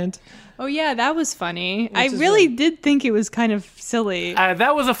processing plant. Oh yeah, that was funny. I really did think it was kind of silly.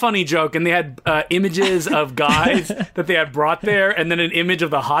 That was a funny joke, and they had images of guys that they had brought there, and then an image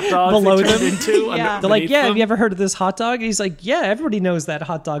of the hot dogs below they turned them. into. Yeah. They're like, yeah, them. have you ever heard of this hot dog? And he's like, yeah, everybody knows that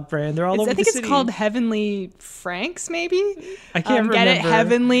hot dog brand. They're all over I think the it's city. called Heavenly Franks, maybe. I can't remember. Get it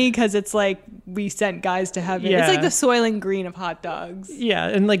heavenly because it's like we sent guys to heaven. Yeah. It's like the Soylent Green of hot dogs. Yeah,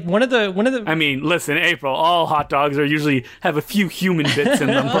 and like one of the. I mean, listen, April. All hot dogs are usually have a few human bits in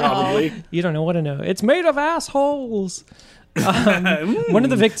them, probably. You don't know what to know. It's made of assholes. One of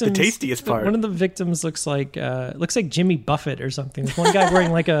the victims, the tastiest part. One of the victims looks like Jimmy Buffett or something. There's one guy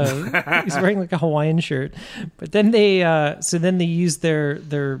wearing he's wearing like a Hawaiian shirt. But then they use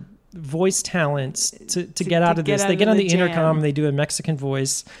their voice talents to get out of this. They get on the intercom, they do a Mexican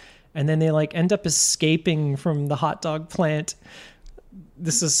voice, and then they like end up escaping from the hot dog plant.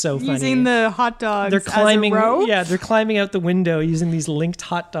 This is so funny. Using the hot dogs they're climbing, as a rope? Yeah, they're climbing out the window using these linked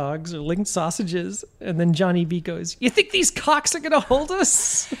hot dogs or linked sausages. And then Johnny B goes, "You think these cocks are going to hold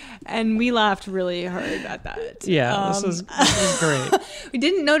us?" And we laughed really hard at that. Yeah, this was great. We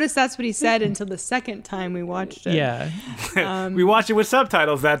didn't notice that's what he said until the second time we watched it. Yeah. We watched it with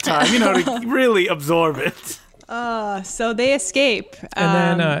subtitles that time, to really absorb it. So they escape.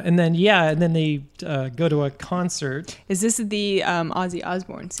 And then they go to a concert. Is this the Ozzy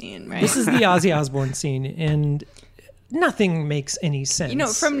Osbourne scene, right? This is the Ozzy Osbourne scene, and nothing makes any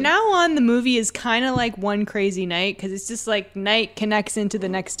sense. From now on, the movie is kind of like one crazy night because it's just like night connects into the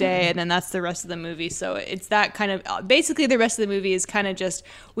next day, and then that's the rest of the movie. So it's that kind of basically the rest of the movie is kind of just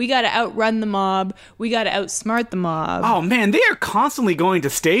we got to outrun the mob, we got to outsmart the mob. Oh man, they are constantly going to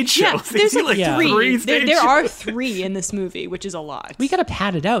stage shows. Yeah, there's like three. There are 3 in this movie, which is a lot. We got to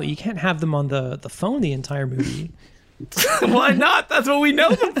pad it out. You can't have them on the phone the entire movie. Why not? That's what we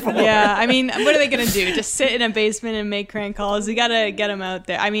know them for. Yeah, I mean, what are they going to do? Just sit in a basement and make crank calls? You got to get them out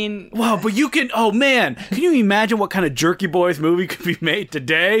there. I mean... Wow, but you can... Oh, man. Can you imagine what kind of Jerky Boys movie could be made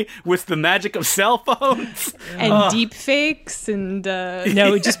today with the magic of cell phones? And deep fakes and... No,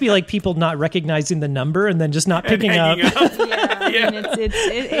 it would just be like people not recognizing the number and then just not picking up. Yeah, I mean,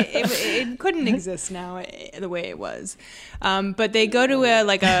 it couldn't exist now the way it was. But they go to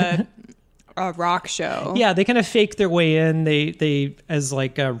a rock show. Yeah, they kind of fake their way in. They as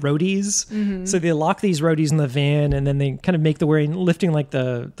like roadies. Mm-hmm. So they lock these roadies in the van, and then they kind of make the way in, lifting like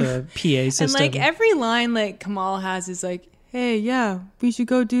the PA system. And like every line like Kamal has is like, "Hey, yeah, we should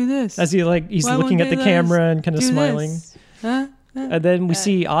go do this." As he's looking at the camera and kind of smiling. Huh? And then we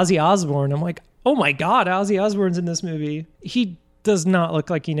see Ozzy Osbourne. I'm like, oh my god, Ozzy Osbourne's in this movie. He does not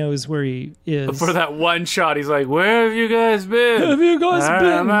look like he knows where he is. For that one shot, he's like, "Where have you guys been? Have you guys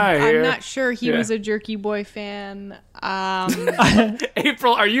been?" I'm not sure he was a Jerky Boy fan.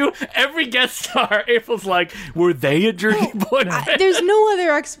 April, are you? Every guest star, April's like, were they a Jerky Boy fan? There's no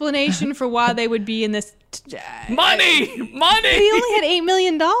other explanation for why they would be in this. Money! They only had $8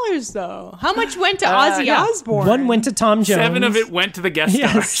 million, though. How much went to Ozzy Osbourne? One went to Tom Jones. 7 of it went to the guest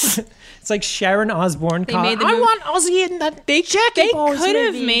stars. It's like Sharon Osbourne. I want Ozzy in that. They could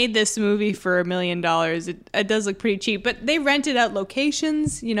have made this movie for $1 million. It does look pretty cheap, but they rented out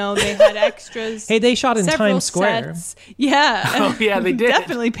locations. They had extras. Hey, they shot in Times Square. Sets. Yeah. Oh yeah, they did.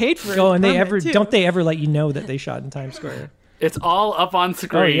 Definitely paid for it. Oh, and don't they ever let you know that they shot in Times Square? It's all up on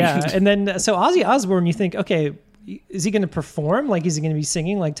screen. Oh yeah, and then so Ozzy Osbourne, you think, okay, is he going to perform? Like, is he going to be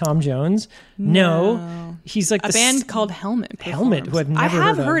singing like Tom Jones? No. He's like a band called Helmet. Helmet, who I've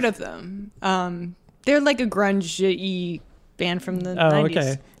never heard of them. They're like a grunge-y band from the 90s.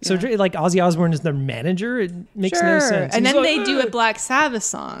 Okay. So like Ozzy Osbourne is their manager? It makes no sense. And then they do a Black Sabbath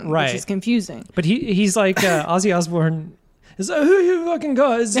song, which is confusing. But he's like, Ozzy Osbourne is like, who are you fucking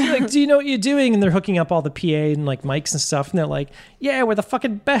guys? Like, do you know what you're doing? And they're hooking up all the PA and like mics and stuff. And they're like, yeah, we're the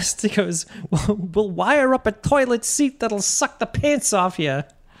fucking best. He goes, well, we'll wire up a toilet seat that'll suck the pants off you.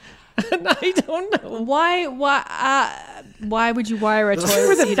 And I don't know. Why would you wire a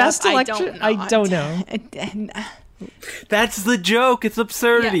toilet seat up? I don't know. That's the joke. It's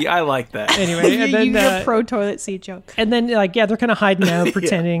absurdity. Yeah. I like that. Anyway, and then your pro toilet seat joke. And then they're kind of hiding out,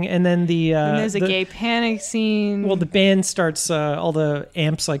 pretending. And then and there's a gay panic scene. Well, the band starts, all the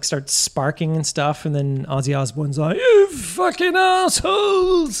amps start sparking and stuff. And then Ozzy Osbourne's like, "You fucking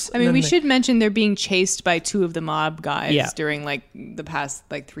assholes!" I mean, we should mention they're being chased by 2 of the mob guys during like the past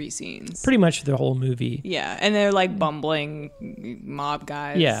 3 scenes. Pretty much the whole movie. Yeah, and they're like bumbling mob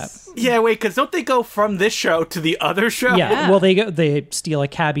guys. Yeah. Yeah. Wait, because don't they go from this show to the other other show? Yeah. Well, they steal a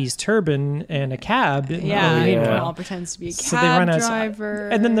cabbie's turban and a cab. Kamal pretends to be a cab driver.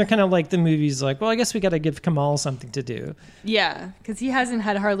 And then they're kind of like, the movie's like, well, I guess we got to give Kamal something to do. Yeah, because he hasn't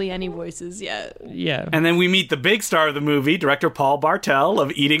had hardly any voices yet. Yeah. And then we meet the big star of the movie, director Paul Bartel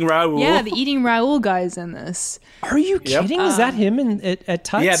of Eating Raoul. Yeah, the Eating Raoul guy's in this. Are you kidding? Is that him at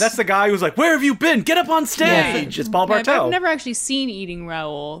Tuts? Yeah, that's the guy who's like, where have you been? Get up on stage. It's Paul Bartel. I've never actually seen Eating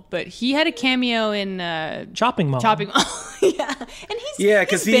Raoul, but he had a cameo in Chopping Mall. Yeah, and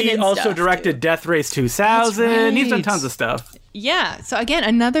because he also directed Death Race 2000. Right. He's done tons of stuff. Yeah, so again,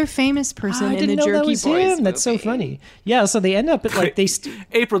 another famous person in the Jerky Boys movie. That's so funny. Yeah, so they end up at like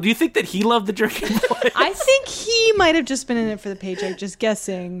April, do you think that he loved the Jerky Boys? I think he might have just been in it for the paycheck, just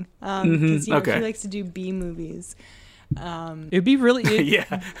guessing, because he likes to do B movies. It'd be really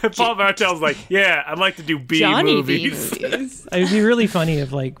Paul Bartel's like, I'd like to do B movies. It'd be really funny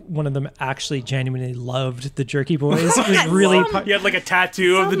if like one of them actually genuinely loved the Jerky Boys. It was really he had like a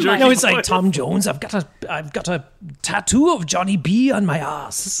tattoo of the Jerky Boys. No, it's like, Tom Jones, I've got a tattoo of Johnny B on my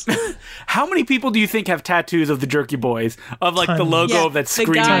ass. How many people do you think have tattoos of the Jerky Boys, of like the logo of that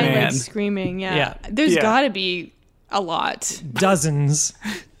screaming man? Like, screaming, There's got to be a lot. Dozens.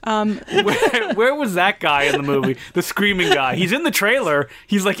 Where was that guy in the movie? The screaming guy. He's in the trailer.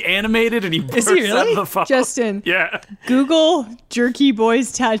 He's like animated and he bursts out of the phone. Justin. Yeah. Google Jerky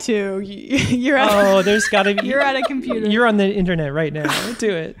Boys tattoo. There's gotta be. You're at a computer. You're on the internet right now.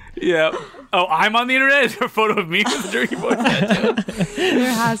 Do it. Yeah. Oh, I'm on the internet? Is there a photo of me with the Jerky Boys tattoo?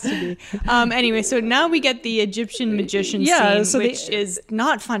 There has to be. Anyway, so now we get the Egyptian magician scene, which is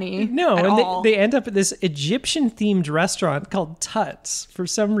not funny. No, at all. They end up at this Egyptian-themed restaurant called Tuts for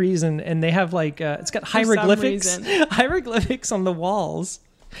some reason, and they have like it's got hieroglyphics on the walls.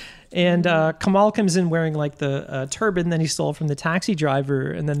 And Kamal comes in wearing like the turban that he stole from the taxi driver,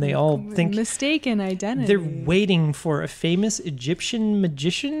 and then they all think mistaken identity. They're waiting for a famous Egyptian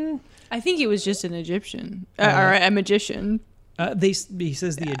magician. I think it was just an Egyptian or a magician. He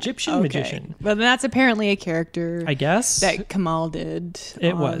says the Egyptian magician. Well, then that's apparently a character, I guess, that Kamal did.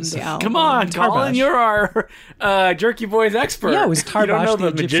 It was. Come on, Colin, you're our Jerky Boys expert. Yeah, it was Tarbash, you don't know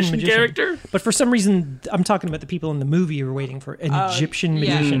the magician character. But for some reason, I'm talking about the people in the movie who are waiting for an Egyptian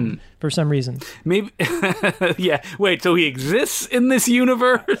magician for some reason. Maybe, Wait, so he exists in this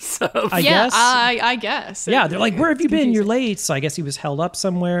universe? I guess. I guess. Yeah, they're like, where have you been? You're late. So I guess he was held up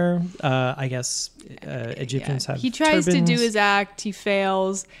somewhere. I guess Egyptians have. He tries turbans. to do his act. He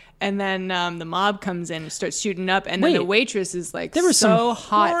fails. And then the mob comes in and starts shooting up. And then the waitress is like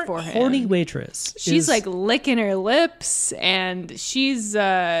hot for him. Horny waitress. She's like licking her lips, and she's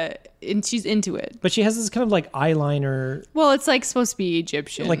into it. But she has this kind of like eyeliner. Well, it's like supposed to be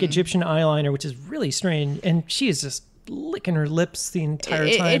Egyptian. Like Egyptian eyeliner, which is really strange. And she is just licking her lips the entire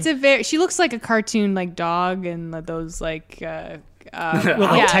time. She looks like a cartoon like dog and those like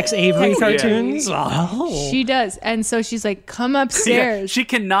Tex Avery cartoons. Yeah. Oh. She does, and so she's like, "Come upstairs." She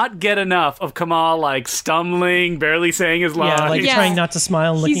cannot get enough of Kamal like stumbling, barely saying his lines, trying not to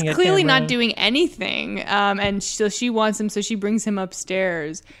smile, and looking at camera. He's clearly not doing anything, and so she wants him, so she brings him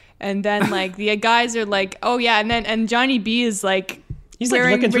upstairs, and then like the guys are like, "Oh yeah," and Johnny B is like. He's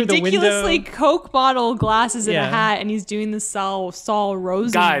wearing like ridiculously Coke bottle glasses and a hat, and he's doing the Saul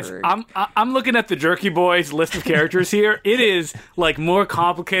Rosenberg. Guys, I'm looking at the Jerky Boys list of characters here. It is like more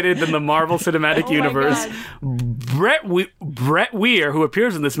complicated than the Marvel Cinematic Universe. Brett Weir, who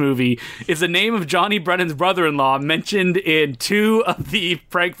appears in this movie, is the name of Johnny Brennan's brother-in-law mentioned in 2 of the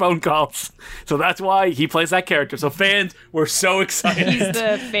prank phone calls. So that's why he plays that character. So fans were so excited. He's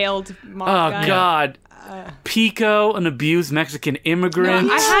the failed mob guy. Oh God. Pico, an abused Mexican immigrant.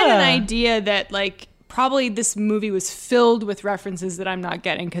 No, I had an idea that like probably this movie was filled with references that I'm not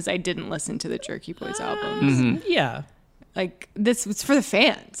getting because I didn't listen to the Jerky Boys albums. Mm-hmm. Yeah. Like this was for the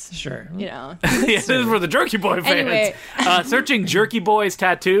fans. Sure. You know. This is for the Jerky Boy fans. Anyway. Searching Jerky Boys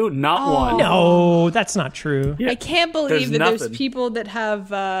tattoo, not one. No, that's not true. I can't believe there's people that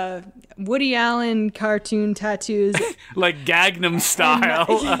have Woody Allen cartoon tattoos. Like Gangnam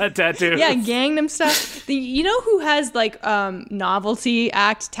style tattoos. Yeah, Gangnam style. You know who has like novelty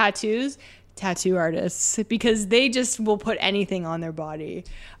act tattoos? Tattoo artists, because they just will put anything on their body.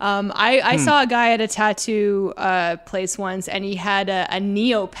 I saw a guy at a tattoo place once, and he had a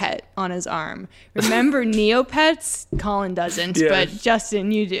Neopet on his arm. Remember Neopets? Colin doesn't, but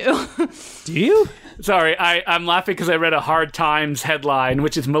Justin, you do. Do you? Sorry, I'm laughing because I read a Hard Times headline,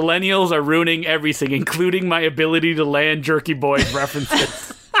 which is millennials are ruining everything, including my ability to land Jerky Boys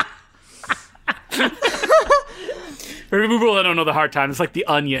references. For people that don't know the hard time, it's like the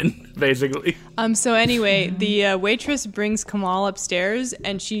Onion, basically. So anyway, the waitress brings Kamal upstairs,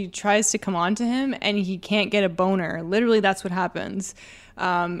 and she tries to come on to him, and he can't get a boner. Literally, that's what happens.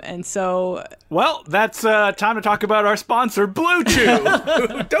 And so... Well, that's time to talk about our sponsor, Blue Chew.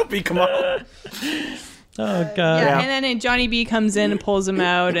 Don't be Kamal. Oh God! Yeah, and then Johnny B comes in and pulls him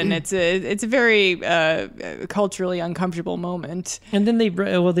out, and it's a very culturally uncomfortable moment. And then they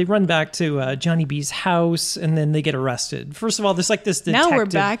run back to Johnny B's house, and then they get arrested. First of all, there's like this detective. Now we're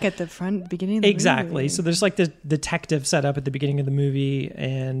back at the beginning of the exactly. movie. So there's like the detective set up at the beginning of the movie,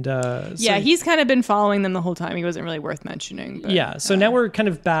 and he's kind of been following them the whole time. He wasn't really worth mentioning. But, yeah. So now we're kind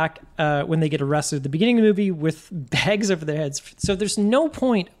of back when they get arrested at the beginning of the movie with bags over their heads. So there's no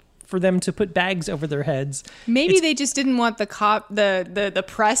point for them to put bags over their heads. Maybe they just didn't want the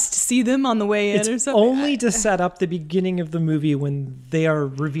press to see them on the way in or something. Only to set up the beginning of the movie when they are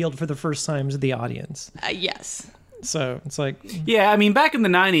revealed for the first time to the audience. Yes. So it's like... Yeah, I mean, back in the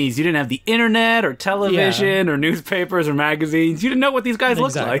 90s, you didn't have the internet or television or newspapers or magazines. You didn't know what these guys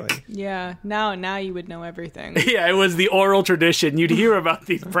looked like. Yeah, now you would know everything. Yeah, it was the oral tradition. You'd hear about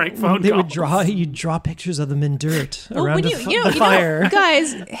these prank phone calls. You'd draw pictures of them in dirt around the fire.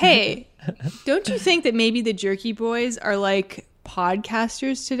 Guys, hey, don't you think that maybe the Jerky Boys are like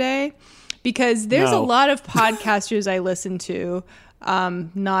podcasters today? Because there's a lot of podcasters I listen to,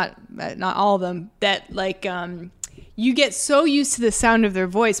 not all of them, that like... you get so used to the sound of their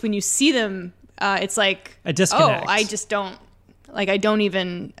voice when you see them. It's like a disconnect. I just don't like. I don't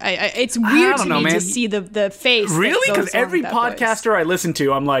even. It's weird to me to see the face. Really, because every podcaster I listen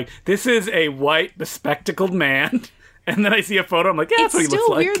to, I'm like, this is a white bespectacled man, and then I see a photo, I'm like, yeah, that's what he looks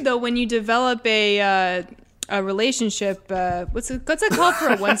like. It's still weird though when you develop a relationship. What's it called for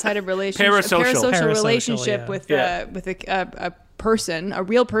a one-sided relationship? Parasocial relationship with a person, a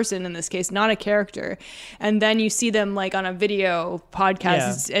real person in this case, not a character, and then you see them like on a video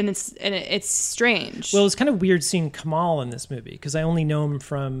podcast, and it's strange. Well, it's kind of weird seeing Kamal in this movie because I only know him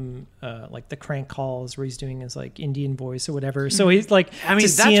from like the crank calls where he's doing his like Indian voice or whatever. So he's like, I mean, to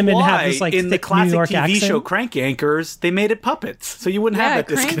see him and have this like in the thick classic New York TV accent. show Crank Yankers, they made it puppets, so you wouldn't have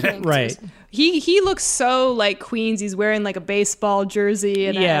that disconnect. Right. He looks so like Queens. He's wearing like a baseball jersey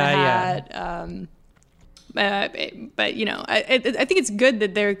and a hat. But you know, I think it's good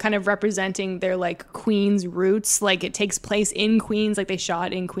that they're kind of representing their like Queens roots. Like it takes place in Queens, like they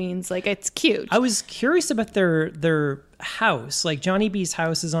shot in Queens. Like it's cute. I was curious about their house. Like Johnny B's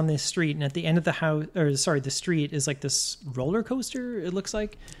house is on this street, and at the end of the street is like this roller coaster. It looks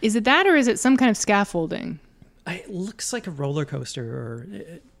like. Is it that, or is it some kind of scaffolding? It looks like a roller coaster, or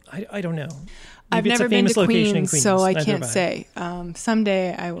I don't know. I've never been to Queens, so I can't say.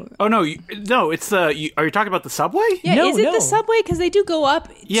 Someday I will. Oh no, it's the. Are you talking about the subway? Yeah, is it the subway? Because they do go up.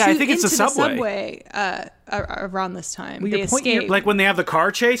 Yeah, I think it's the subway. Around this time, they escape. Like when they have the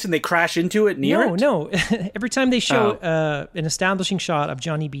car chase and they crash into it near it. No. Every time they show an establishing shot of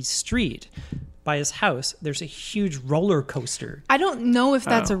Johnny B's street by his house, there's a huge roller coaster. I don't know if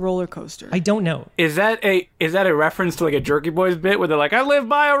that's a roller coaster. I don't know. Is that a reference to like a Jerky Boys bit where they're like, I live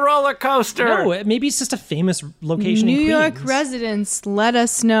by a roller coaster? No, maybe it's just a famous location in Queens. New York residents, let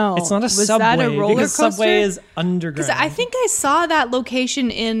us know. It's not a subway. Was that a roller because coaster? Subway is underground. Because I think I saw that location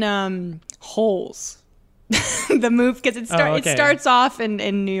in Holes. The move, because it starts off in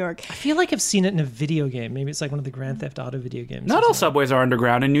New York. I feel like I've seen it in a video game. Maybe it's like one of the Grand Theft Auto video games. Not all subways are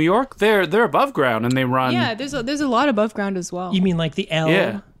underground in New York. They're above ground and they run. Yeah, there's a lot above ground as well. You mean like the L?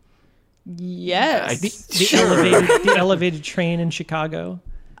 Yeah. Yes. The elevated train in Chicago.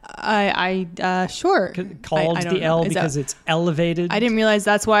 Sure. Called the L because it's elevated. I didn't realize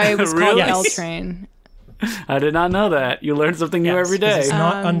that's why it was called the L train. I did not know that. You learn something new every day. It's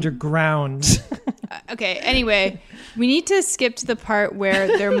not underground. Okay, anyway, we need to skip to the part where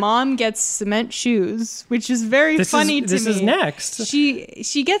their mom gets cement shoes, which is very funny to me. This is next.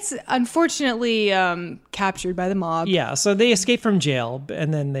 She gets, unfortunately, captured by the mob. Yeah, so they escape from jail,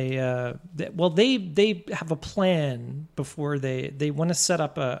 and then they have a plan before they want to set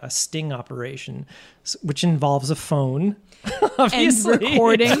up a sting operation, which involves a phone. Obviously. And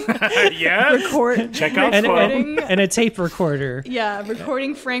recording. Check out recording. And a tape recorder. Yeah,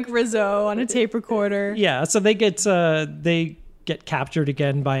 recording Frank Rizzo on a tape recorder. Yeah, so they get captured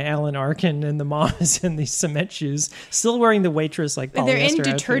again by Alan Arkin, and the mom is in these cement shoes, still wearing the waitress like polyester They're in outfit.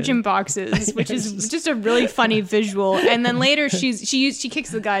 detergent boxes, which is just a really funny visual. And then later she kicks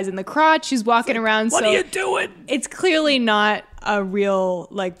the guys in the crotch. She's walking around. What are you doing? It's clearly not a real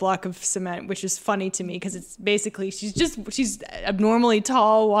like block of cement, which is funny to me because it's basically she's abnormally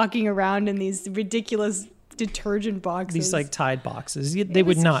tall walking around in these ridiculous detergent boxes. These like Tide boxes. They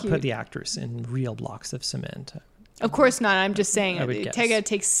would not cute. put the actress in real blocks of cement. Of course not. I'm just saying, guess. Tega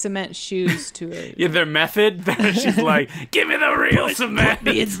takes cement shoes to it. Yeah, their method. She's like, give me the real cement.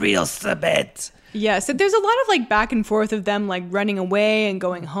 Put me in real cement. Yeah, so there's a lot of like back and forth of them like running away and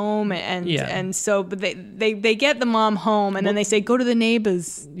going home, and so but they get the mom home, and then they say go to the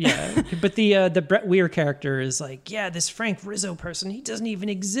neighbors. Yeah, but the Brett Weir character is like, yeah, this Frank Rizzo person, he doesn't even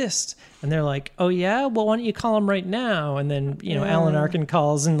exist, and they're like, oh yeah, well why don't you call him right now? And then Alan Arkin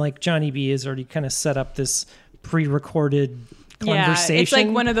calls, and like Johnny B has already kind of set up this pre-recorded conversation. Yeah, it's like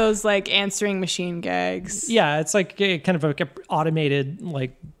one of those like answering machine gags. Yeah, it's like kind of like a automated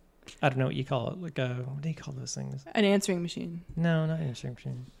like. I don't know what you call it. Like what do you call those things? An answering machine. No, not an answering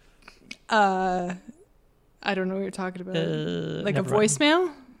machine. I don't know what you're talking about. Like a voicemail?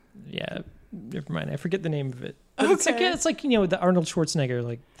 Mind. Yeah, never mind. I forget the name of it. But Okay. it's like the Arnold Schwarzenegger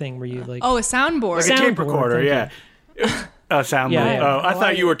like thing where you like. Oh, a soundboard. Like a tape recorder, yeah. A soundboard. Yeah. Oh, I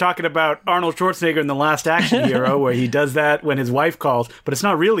thought you were talking about Arnold Schwarzenegger in The Last Action Hero, where he does that when his wife calls, but it's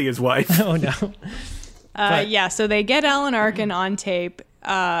not really his wife. Oh no. Yeah, so they get Alan Arkin on tape.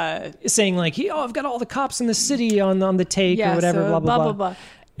 Saying like, I've got all the cops in the city on the take or whatever, so blah blah.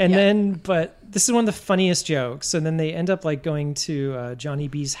 And Yeah. then, but this is one of the funniest jokes. And then they end up like going to Johnny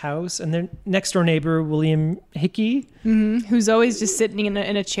B's house, and their next door neighbor, William Hickey, who's always just sitting in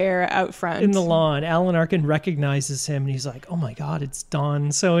a chair out front in the lawn. Alan Arkin recognizes him, and he's like, "Oh my God, it's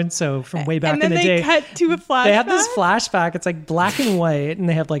Don so and so from way back and then in the day." they cut to a flashback. They have this flashback. It's like black and white, and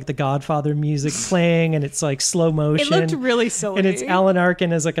they have like the Godfather music playing, and it's like slow motion. It looked really silly. And it's Alan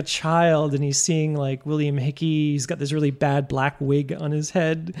Arkin as like a child, and he's seeing like William Hickey. He's got this really bad black wig on his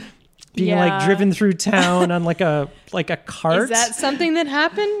head, being like driven through town on like a cart. Is that something that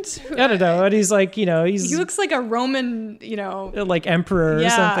happened? I don't know. And he's like, he looks like a Roman, like emperor or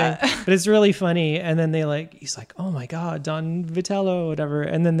Yeah. something. But it's really funny. And then he's like, oh my God, Don Vitello, whatever.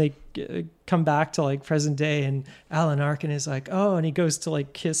 And then they come back to like present day, and Alan Arkin is like, oh, and he goes to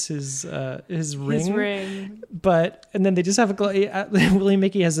like kiss his ring. His ring. And then they just have William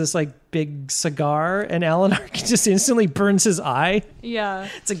Mickey has this like big cigar, and Alan Arkin just instantly burns his eye. Yeah.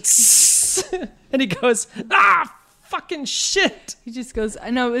 It's like, and he goes, fucking shit. He just goes, I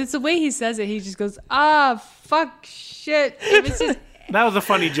know, it's the way he says it. He just goes, fuck shit. It was just... That was a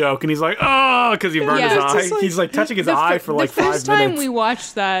funny joke, and he's like, oh, because he burned his eye. like- He's like touching his eye for like 5 minutes. The first time we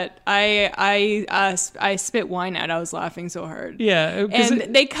watched that, I spit wine out. I was laughing so hard. Yeah.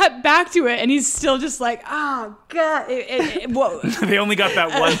 And they cut back to it, and he's still just like, oh, God. Whoa. They only got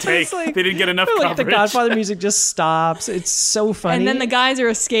that one take. like- They didn't get enough like the coverage. Godfather music just stops. It's so funny. And then the guys are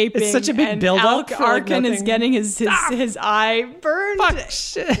escaping. It's such a big and build-up for, like, Arkin is nothing. getting his eye burned. fuck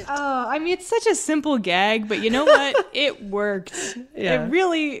shit. Oh, I mean, it's such a simple gag, but you know what? It worked. Yeah. It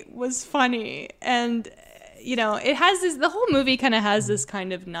really was funny. And, it has this, the whole movie kind of has this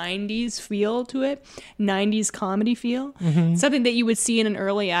kind of 90s feel to it, 90s comedy feel. Mm-hmm. Something that you would see in an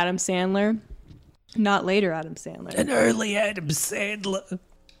early Adam Sandler, not later Adam Sandler. An early Adam Sandler.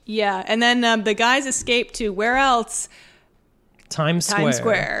 Yeah. And then the guys escape to where else? Times Times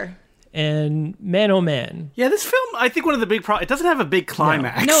Square. And man, oh man. Yeah, this film, I think one of the big problems, it doesn't have a big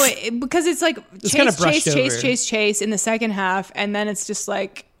climax. No, because it's like It's kinda brushed over. chase in the second half, and then it's just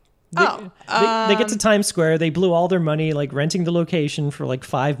like, They get to Times Square. They blew all their money like renting the location for like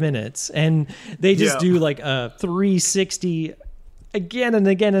 5 minutes, and they just do like a 360 again and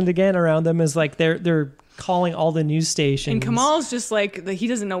again and again around them. Is like they're calling all the news stations. And Kamal's just like, he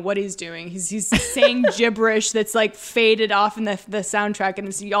doesn't know what he's doing. He's saying gibberish that's like faded off in the soundtrack, and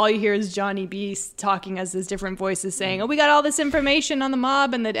it's, all you hear is Johnny B talking as his different voices saying, "Oh, we got all this information on the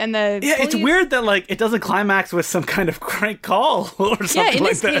mob and the Yeah, police." it's weird that like it doesn't climax with some kind of crank call or something Yeah, in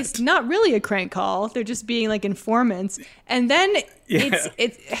like this that. case, not really a crank call. They're just being like informants, and then it's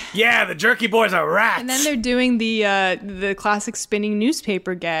Yeah, the Jerky Boys are rats. and then they're doing the classic spinning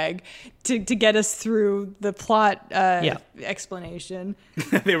newspaper gag to get us through the plot explanation.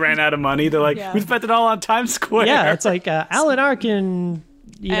 They ran out of money. They're like, we spent it all on Times Square. Yeah, it's like Alan Arkin,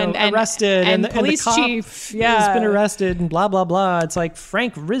 arrested, and the police cop chief, has been arrested, and blah blah blah. It's like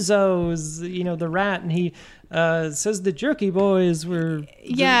Frank Rizzo's, the rat, and he says the Jerky Boys were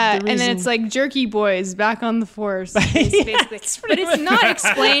the And then reason. it's like Jerky Boys back on the force, basically. But it's not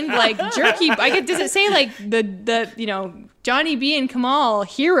explained like Jerky. Does it say like the Johnny B and Kamal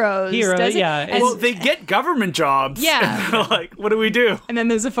heroes? Does it? Yeah. And, Well, they get government jobs. Yeah. And they're like, what do we do? and then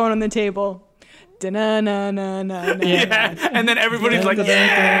there's a phone on the table. Da-na-na-na-na-na. Yeah. And then everybody's like,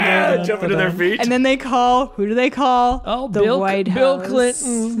 jumping to their feet. And then they call. Who do they call? Oh, the White House. Bill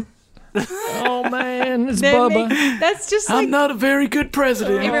Clinton. Oh man, it's Then Bubba. that's just like I'm not a very good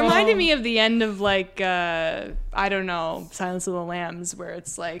president. it reminded me of the end of like I don't know, Silence of the Lambs, where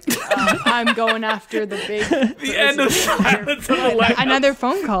it's like, I'm going after the big... The end of Silence of the Lambs. Another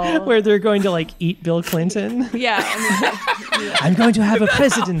phone call. Where they're going to like eat Bill Clinton. Yeah. I'm going to have a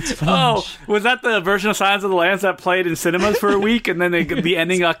president for lunch. Oh, was that the version of Silence of the Lambs that played in cinemas for a week and then the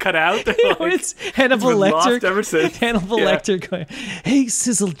ending got cut out? Like, it's Hannibal been lost Lecter. ever since. Hannibal Lecter going, hey,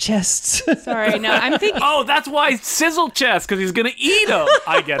 sizzle chests. Sorry, no, I'm thinking... Oh, that's why Sizzle Chest, because he's going to eat them.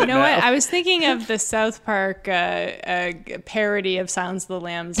 I get it. You know now. what? I was thinking of the South Park parody of Silence of the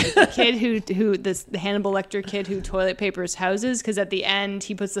Lambs, like the kid the Hannibal Lecter kid who toilet papers houses, because at the end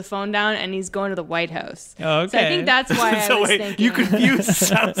he puts the phone down and he's going to the White House. Okay. So I think that's why I was thinking. You confused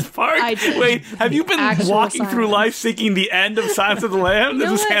South Park? I did. Wait, have you been Actual walking through silence. life thinking the end of Silence of the Lambs? You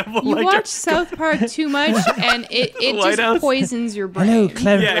know This is what? Hannibal You Lecter. watch South Park too much, and it White just House. poisons your brain. Hello,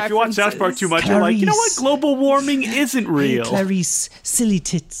 Claire. Yeah, if you watch South Park too much, you're like, you know what? Clarice. Global warming isn't real. Clarice, silly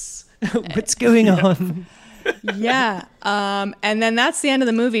tits. What's going on? Yeah. And then that's the end of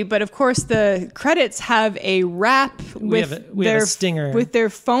the movie. But of course, the credits have a wrap with we have a stinger. with their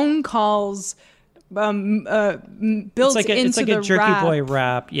phone calls built It's like into a the Jerky wrap. Boy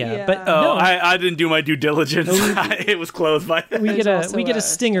rap. Yeah. Yeah. But Oh, no, I didn't do my due diligence. It was closed by then. we There's get also a a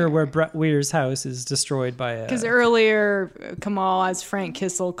stinger where Brett Weir's house is destroyed by a... Because earlier, Kamal, as Frank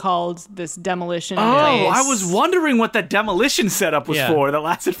Kissel, called this demolition Oh, place. I was wondering what that demolition setup was Yeah. for. That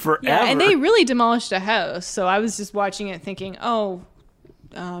lasted forever. Yeah, and they really demolished a house. So I was just watching it thinking,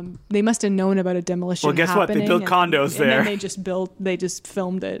 they must have known about a demolition. Well, guess what? They happening, built and- condos and there. then they just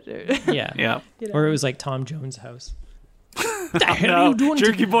filmed it. Yeah. Yeah. Or it was like Tom Jones' house. No,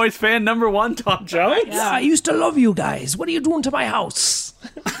 Jerky Boys fan number one, Tom Jones. Yeah, I used to love you guys. What are you doing to my house?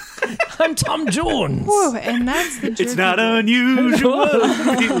 I'm Tom Jones. Whoa, and that's the It's not unusual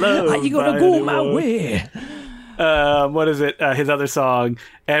to be loved. You gotta by go my anyone. way. What is it? His other song,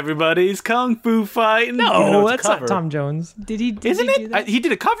 "Everybody's Kung Fu Fighting." No, Even though it's a that's not cover. Tom Jones. Did he? Isn't he do it? that? He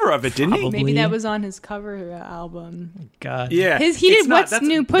did a cover of it, didn't he? Probably. Maybe that was on his cover album. God. Yeah. He It's did not- What's that's-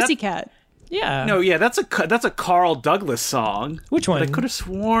 New that's- Pussycat. Yeah. No, yeah, that's a Carl Douglas song. Which one? But I could have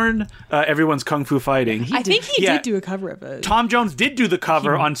sworn Everyone's Kung Fu Fighting. I think he yeah. did do a cover of it. Tom Jones did do the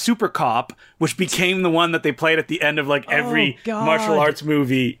cover on Super Cop, which became the one that they played at the end of like every God. martial arts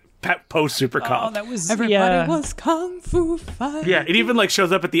movie post Super Cop. Oh, that was... Everybody yeah. was kung fu fighting. Yeah, it even like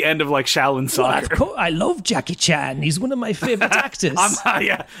shows up at the end of like Shaolin Soccer. I love Jackie Chan. He's one of my favorite actors.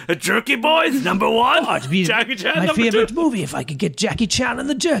 Yeah, the Jerky Boys number one. Oh, it'd be Jackie Chan my number favorite two. movie if I could get Jackie Chan and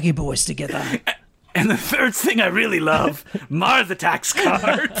the Jerky Boys together. And the third thing I really love, Mars Attacks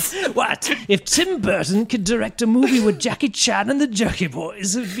cards. What? If Tim Burton could direct a movie with Jackie Chan and the Jerky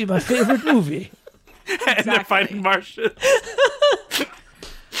Boys, it would be my favorite movie. And they're fighting Martians.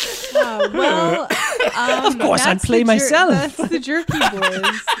 Well, Of course, I'd that's play the myself. That's the Jerky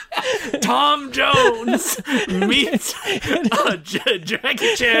Boys. Tom Jones meets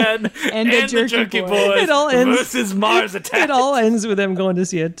Jackie Chan And the the Jerky Jerky Boys. Boys It all ends- versus Mars Attacks. It all ends with them going to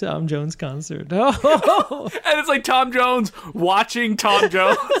see a Tom Jones concert. Oh, And it's like Tom Jones watching Tom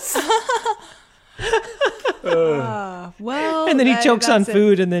Jones. Well, and then he chokes on that's it.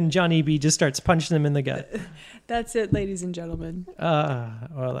 food, and then Johnny B just starts punching him in the gut. That's it, ladies and gentlemen.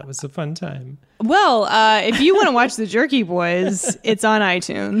 Well, that was a fun time. Well, if you want to watch the Jerky Boys, it's on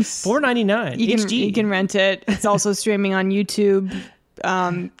iTunes. $4.99 You can rent it. It's also streaming on YouTube.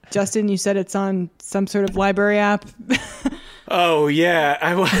 Justin, you said it's on some sort of library app. Oh yeah,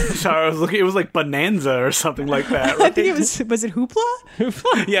 I was sorry. I was looking. It was like Bonanza or something like that. I Right? think it was it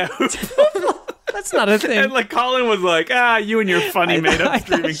Hoopla? Yeah. That's not a thing. And like Colin was like, you and your funny made I up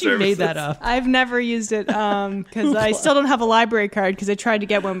streaming thought you services. made that up. I've never used it because I still don't have a library card because I tried to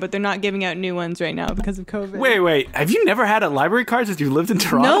get one, but they're not giving out new ones right now because of COVID. Wait. Have you never had a library card since you lived in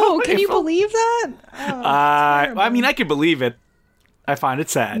Toronto? No, can you April? believe that? I mean, I can believe it. I find it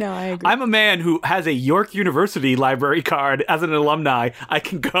sad. No, I agree. I'm a man who has a York University library card as an alumni. I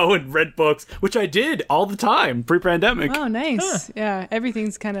can go and rent books, which I did all the time pre-pandemic. Oh, nice. Yeah,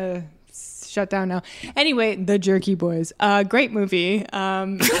 everything's kind of shut down now. Anyway, The Jerky Boys. Great movie.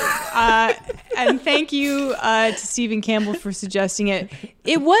 And thank you to Stephen Campbell for suggesting it.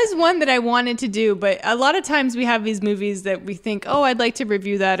 It was one that I wanted to do, but a lot of times we have these movies that we think, oh, I'd like to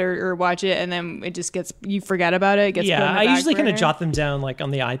review that or watch it, and then it just gets, you forget about it. It gets put on the I back usually kind of burner. jot them down like on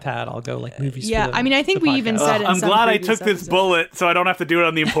the iPad. I'll go like movies. Yeah, for the, I mean, I think the we even podcast. said in I'm some glad I previous took this episodes. bullet so I don't have to do it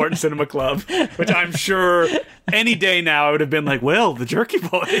on the Important Cinema Club, which I'm sure any day now I would have been like, well, The Jerky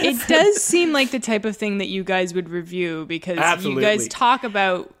Boys. It does seem like the type of thing that you guys would review because Absolutely. you guys talk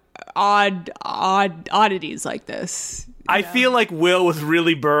about odd oddities like this. I feel like Will was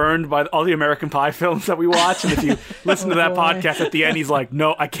really burned by all the American Pie films that we watch. And if you listen to that podcast at the end, he's like,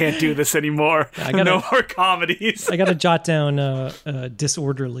 no, I can't do this anymore. No more comedies. I got to jot down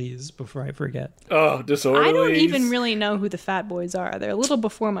Disorderlies before I forget. Oh, Disorderlies. I don't even really know who the Fat Boys are. They're a little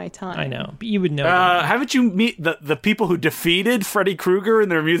before my time. I know, but you would know. Haven't you meet the people who defeated Freddy Krueger in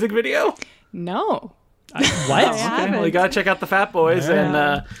their music video? No. What? Okay, well, you got to check out the Fat Boys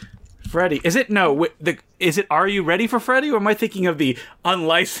and... Freddy. Is it Are You Ready for Freddy, or am I thinking of the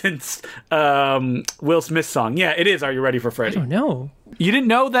unlicensed Will Smith song? Yeah, it is Are You Ready for Freddy. I don't know. You didn't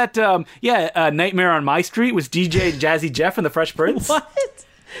know that, Nightmare on My Street was DJ Jazzy Jeff and the Fresh Prince? What?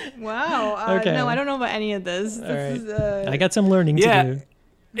 Wow. Okay. No, I don't know about any of this. I got some learning to do.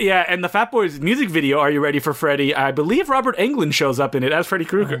 Yeah, and the Fat Boys music video, Are You Ready for Freddy? I believe Robert Englund shows up in it as Freddy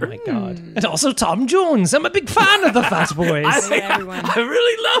Krueger. Oh my God. And also Tom Jones. I'm a big fan of the Fat Boys. I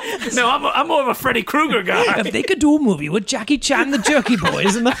really love... No, I'm more of a Freddy Krueger guy. If they could do a movie with Jackie Chan, the Jerky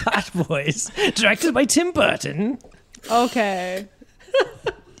Boys, and the Fat Boys, directed by Tim Burton. Okay.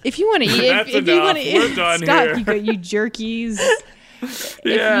 If you want to eat... That's enough. We're done stop, here. You jerkies.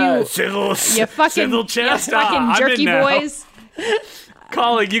 Sizzle chest. fucking Jerky Boys.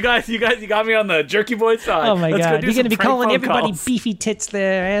 Calling you guys got me on the Jerky Boy side. Oh my God, you're gonna be calling everybody calls. beefy tits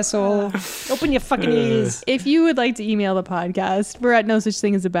there, asshole. Open your fucking ears. If you would like to email the podcast, we're at no such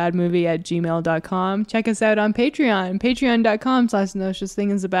thing as a bad movie @gmail.com. Check us out on Patreon, patreon.com/no such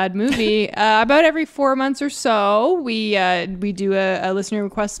thing as a bad movie. About every 4 months or so, we do a listener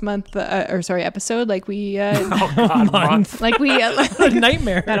request episode, like we month. like we A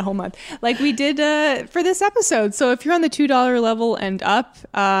nightmare. not a whole month, like we did for this episode. So if you're on the $2 level and up,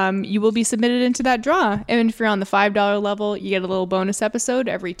 you will be submitted into that draw. And if you're on the $5 level, you get a little bonus episode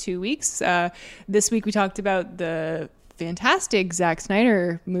every 2 weeks. This week we talked about the fantastic Zack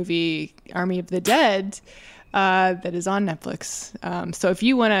Snyder movie Army of the Dead that is on Netflix. So if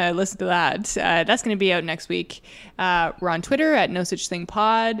you want to listen to that, that's going to be out next week. We're on Twitter at No Such Thing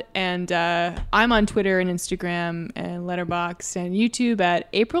Pod, and I'm on Twitter and Instagram and Letterboxd and YouTube at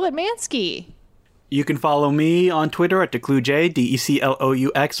April at Mansky. You can follow me on Twitter at DeCluJ,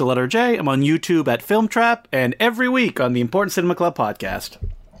 DECLOUX, the letter J. I'm on YouTube at Film Trap, and every week on the Important Cinema Club podcast.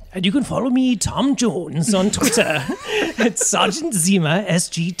 And you can follow me, Tom Jones, on Twitter at Sergeant Zima,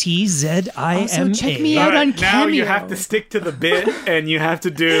 SGTZIMA. Also, check me out on Cameo. Now you have to stick to the bit, and you have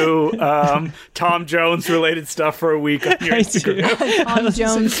to do Tom Jones related stuff for a week on your Instagram. Tom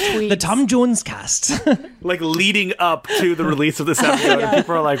Jones tweets. The Tom Jones cast. Like leading up to the release of this episode. And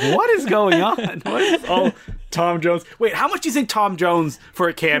people are like, what is going on? What is Tom Jones? Wait, how much do you think Tom Jones for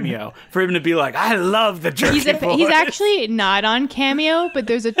a cameo? For him to be like, I love the Jerky Boys. He's actually not on Cameo, but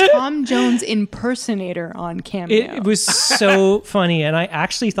there's a Tom Jones impersonator on Cameo. It was so funny, and I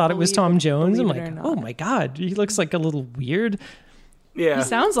actually thought it was Tom Jones. I'm believe it like, or not. oh my God, he looks like a little weird. Yeah. He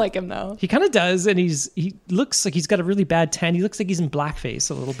sounds like him, though. He kind of does, and he looks like he's got a really bad tan. He looks like he's in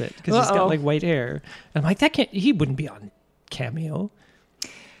blackface a little bit because he's got like white hair. And I'm like, he wouldn't be on Cameo.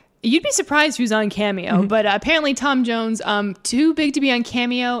 You'd be surprised who's on Cameo, but apparently Tom Jones, too big to be on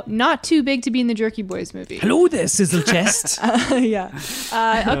Cameo, not too big to be in the Jerky Boys movie. Hello there, Sizzle Chest. Yeah.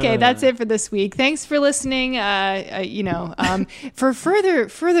 Okay, that's it for this week. Thanks for listening. For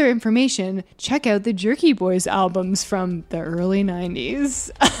further information, check out the Jerky Boys albums from the early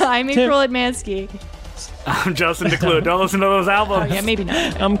 90s. I'm April Atmansky. I'm Justin DeClue. Don't listen to those albums. Oh, yeah, maybe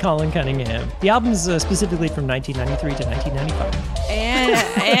not. I'm Colin Cunningham. The album's specifically from 1993 to 1995.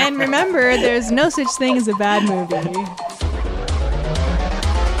 And remember, there's no such thing as a bad movie.